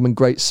awesome. They come in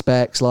great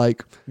specs.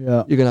 Like,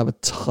 you're going to have a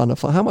ton of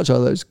fun. How much are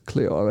those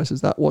Clio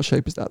RSs? What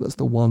shape is that? That's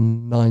the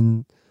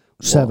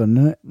 197,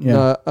 isn't it?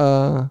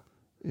 Yeah.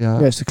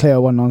 Yeah, it's the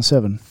Clio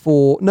 197.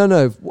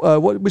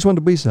 Which one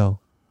did we sell?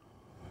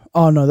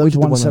 Oh no, that was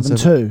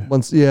 172.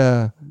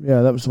 Yeah,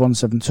 that was the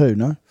 172.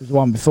 No, it was the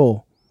one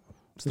before.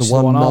 It's the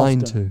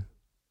 192.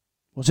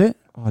 Was it?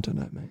 I don't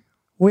know, mate.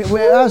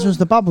 Ours was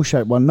the bubble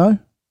shaped one. No, it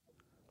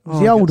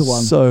was the older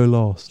one. So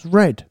lost. It's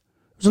red.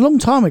 It was a long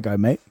time ago,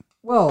 mate.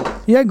 Well,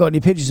 you ain't got any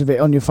pictures of it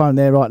on your phone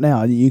there right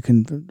now. You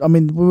can. I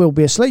mean, we will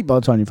be asleep by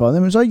the time you find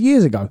them. It was like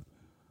years ago.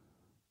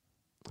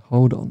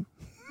 Hold on.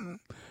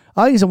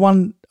 I think it's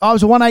I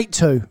was a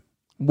 182.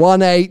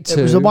 182.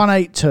 It was a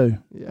 182.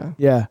 Yeah.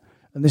 Yeah.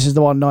 And this is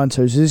the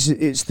 192. So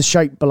it's the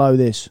shape below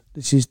this.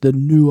 This is the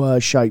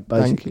newer shape,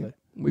 basically. Thank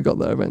you. We got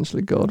there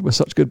eventually. God, we're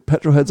such good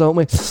petrol heads, aren't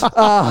we?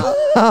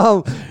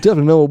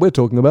 Definitely know what we're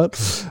talking about.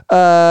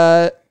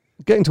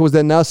 Getting towards the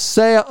end now.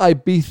 Seat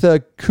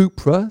Ibiza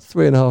Cupra,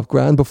 3.5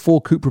 grand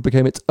before Cupra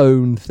became its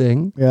own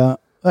thing. Yeah.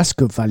 That's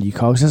good value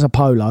car because it's a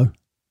Polo.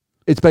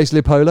 It's basically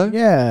a Polo?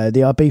 Yeah,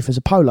 the Ibiza's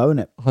a Polo, isn't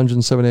it?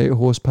 178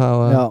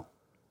 horsepower. Yeah.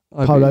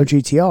 Polo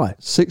GTI.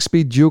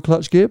 6-speed dual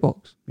clutch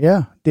gearbox.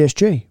 Yeah,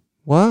 DSG.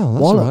 Wow,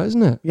 that's all right,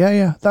 isn't it?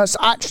 Yeah. That's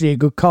actually a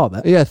good car,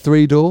 that. Yeah,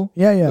 3-door.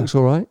 Yeah. Looks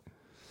all right.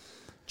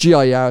 GR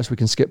Yaris we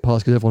can skip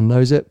past because everyone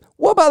knows it.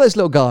 What about this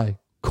little guy?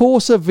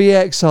 Corsa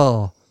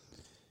VXR.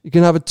 You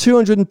can have a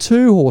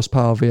 202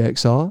 horsepower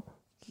VXR.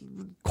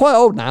 Quite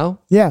old now.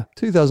 Yeah.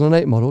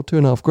 2008 model,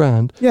 2.5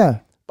 grand. Yeah.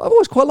 But I've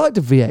always quite liked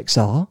a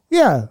VXR.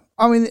 Yeah.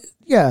 I mean,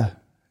 yeah.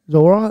 It's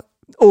all right.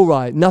 All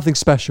right. Nothing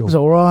special. It's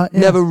all right. Yeah.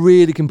 Never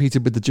really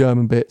competed with the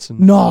German bits.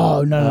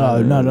 No.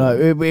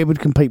 It would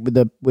compete with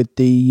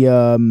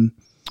the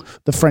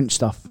French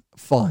stuff.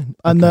 Fine.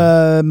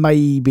 And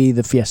maybe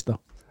the Fiesta.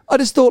 I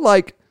just thought,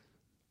 like,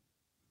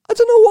 I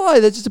don't know why.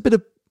 There's just a bit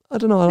of, I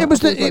don't know. It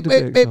was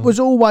it was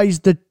always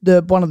the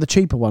one of the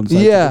cheaper ones. Though,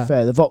 yeah. To be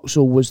fair, the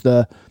Vauxhall was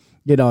the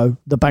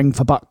bang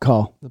for buck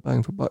car. The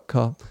bang for buck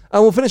car.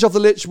 And we'll finish off the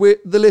list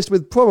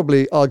with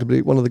probably,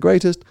 arguably, one of the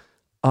greatest,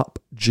 Up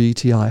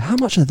GTI. How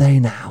much are they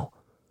now?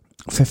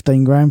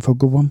 15 grand for a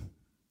good one.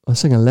 I was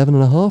saying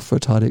 11.5 for a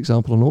tidy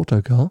example on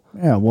Autocar.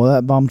 Yeah,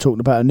 well, I'm talking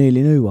about a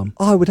nearly new one.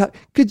 I would have.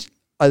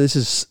 This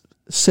is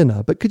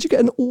sinner, but could you get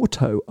an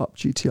auto Up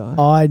GTI?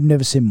 I'd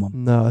never seen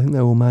one. No, I think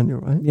they're all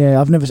manual, right? Yeah,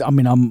 I've never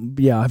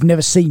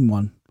seen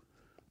one.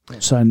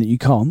 Not saying that you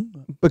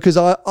can't. Because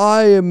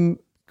I am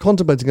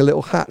contemplating a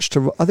little hatch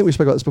I think we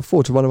spoke about this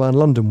before, to run around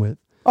London with.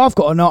 I've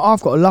got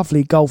a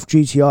lovely Golf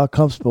GTI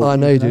Club Sport. I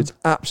know you do. It's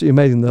absolutely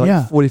amazing. They're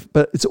like 40,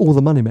 but it's all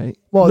the money, mate.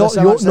 Well, not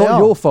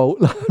your fault.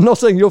 I'm not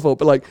saying your fault,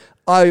 but like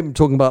I'm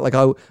talking about like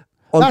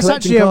that's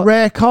actually a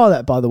rare car.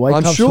 That, by the way,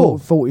 I'm sure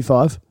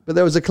 45. But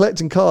there was a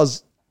collecting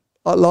cars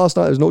last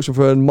night. There was an auction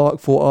for a Mark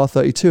IV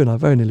R32, and I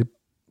very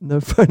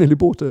nearly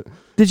bought it.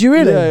 Did you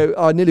really? Yeah,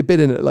 I nearly bid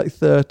in it at like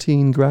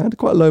 13 grand.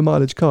 Quite a low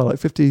mileage car, like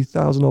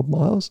 50,000 odd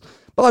miles.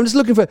 But I'm just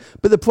looking for it.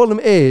 But the problem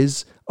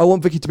is, I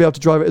want Vicky to be able to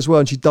drive it as well,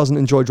 and she doesn't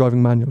enjoy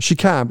driving manual. She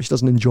can, but she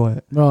doesn't enjoy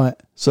it. Right.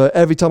 So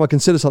every time I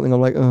consider something,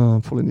 I'm like, oh, I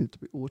probably need it to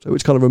be auto,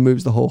 which kind of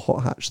removes the whole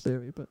hot hatch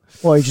theory. But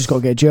well, you just got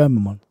to get a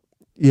German one.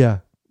 Yeah,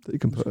 that you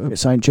can put.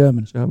 It's ain't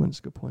German. German's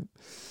a good point.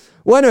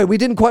 Well, anyway, we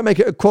didn't quite make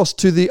it across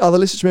to the other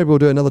list, which maybe we'll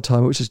do another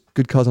time, which is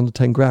good cars under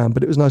 10 grand.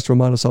 But it was nice to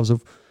remind ourselves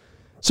of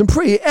some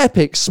pretty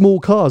epic small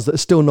cars that are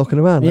still knocking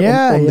around on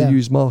the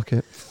used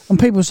market. And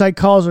people say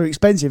cars are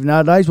expensive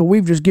nowadays, but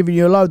we've just given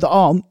you a load that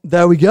aren't.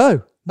 There we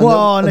go.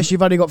 Well, unless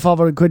you've only got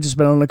 500 quid to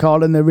spend on a car,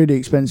 then they're really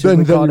expensive.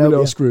 Then you're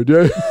really screwed,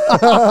 yeah.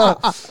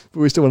 But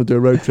we still want to do a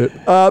road trip.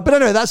 But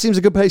anyway, that seems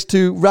a good place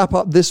to wrap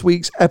up this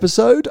week's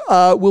episode.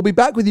 We'll be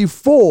back with you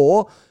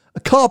for a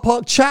car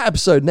park chat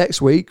episode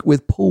next week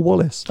with Paul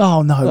Wallace.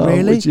 Oh, no,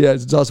 really?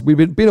 It's us. We've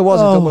been a while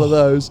since we've done one of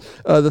those.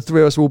 The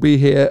three of us will be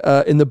here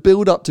in the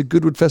build-up to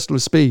Goodwood Festival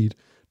of Speed,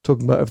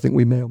 talking about everything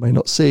we may or may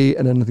not see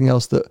and anything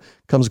else that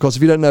comes across.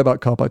 If you don't know about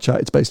Car Park Chat,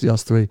 it's basically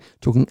us three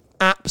talking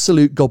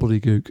absolute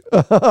gobbledygook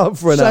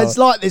for an hour. So it's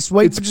like this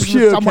week, it's just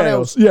pure with someone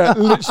chaos. else. Yeah,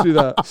 literally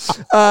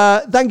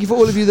that. Thank you for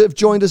all of you that have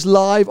joined us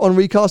live on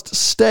Recast.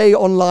 Stay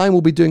online.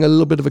 We'll be doing a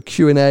little bit of a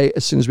Q&A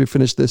as soon as we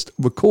finish this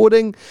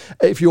recording.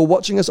 If you're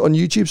watching us on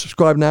YouTube,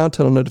 subscribe now,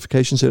 turn on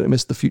notifications so you don't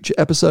miss the future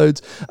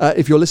episodes.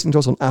 If you're listening to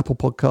us on Apple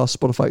Podcasts,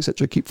 Spotify,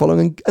 etc., keep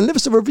following and leave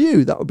us a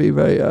review. That would be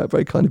very,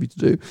 very kind of you to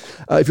do.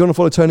 If you want to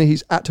follow Tony,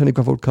 he's at Tony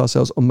Crawford Car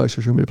Sales on most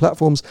social media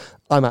platforms.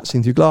 I'm at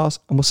Seeing Through Glass,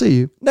 and we'll see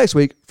you next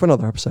week for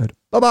another episode.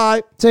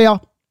 Bye-bye. See ya.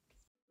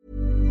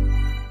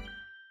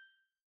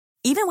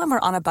 Even when we're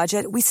on a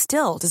budget, we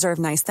still deserve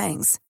nice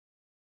things.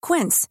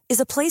 Quince is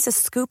a place to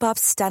scoop up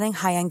stunning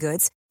high-end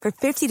goods for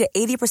 50 to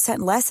 80%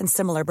 less than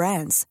similar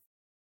brands.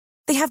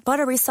 They have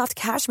buttery soft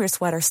cashmere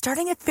sweaters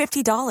starting at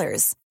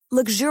 $50,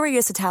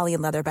 luxurious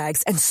Italian leather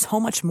bags, and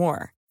so much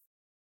more.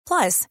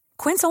 Plus,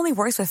 Quince only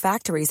works with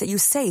factories that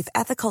use safe,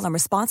 ethical, and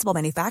responsible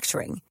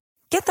manufacturing.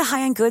 Get the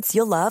high-end goods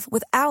you'll love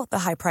without the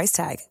high price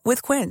tag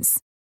with Quince.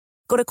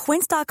 Go to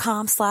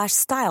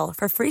quince.com/style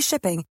for free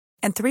shipping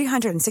and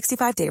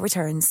 365-day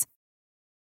returns.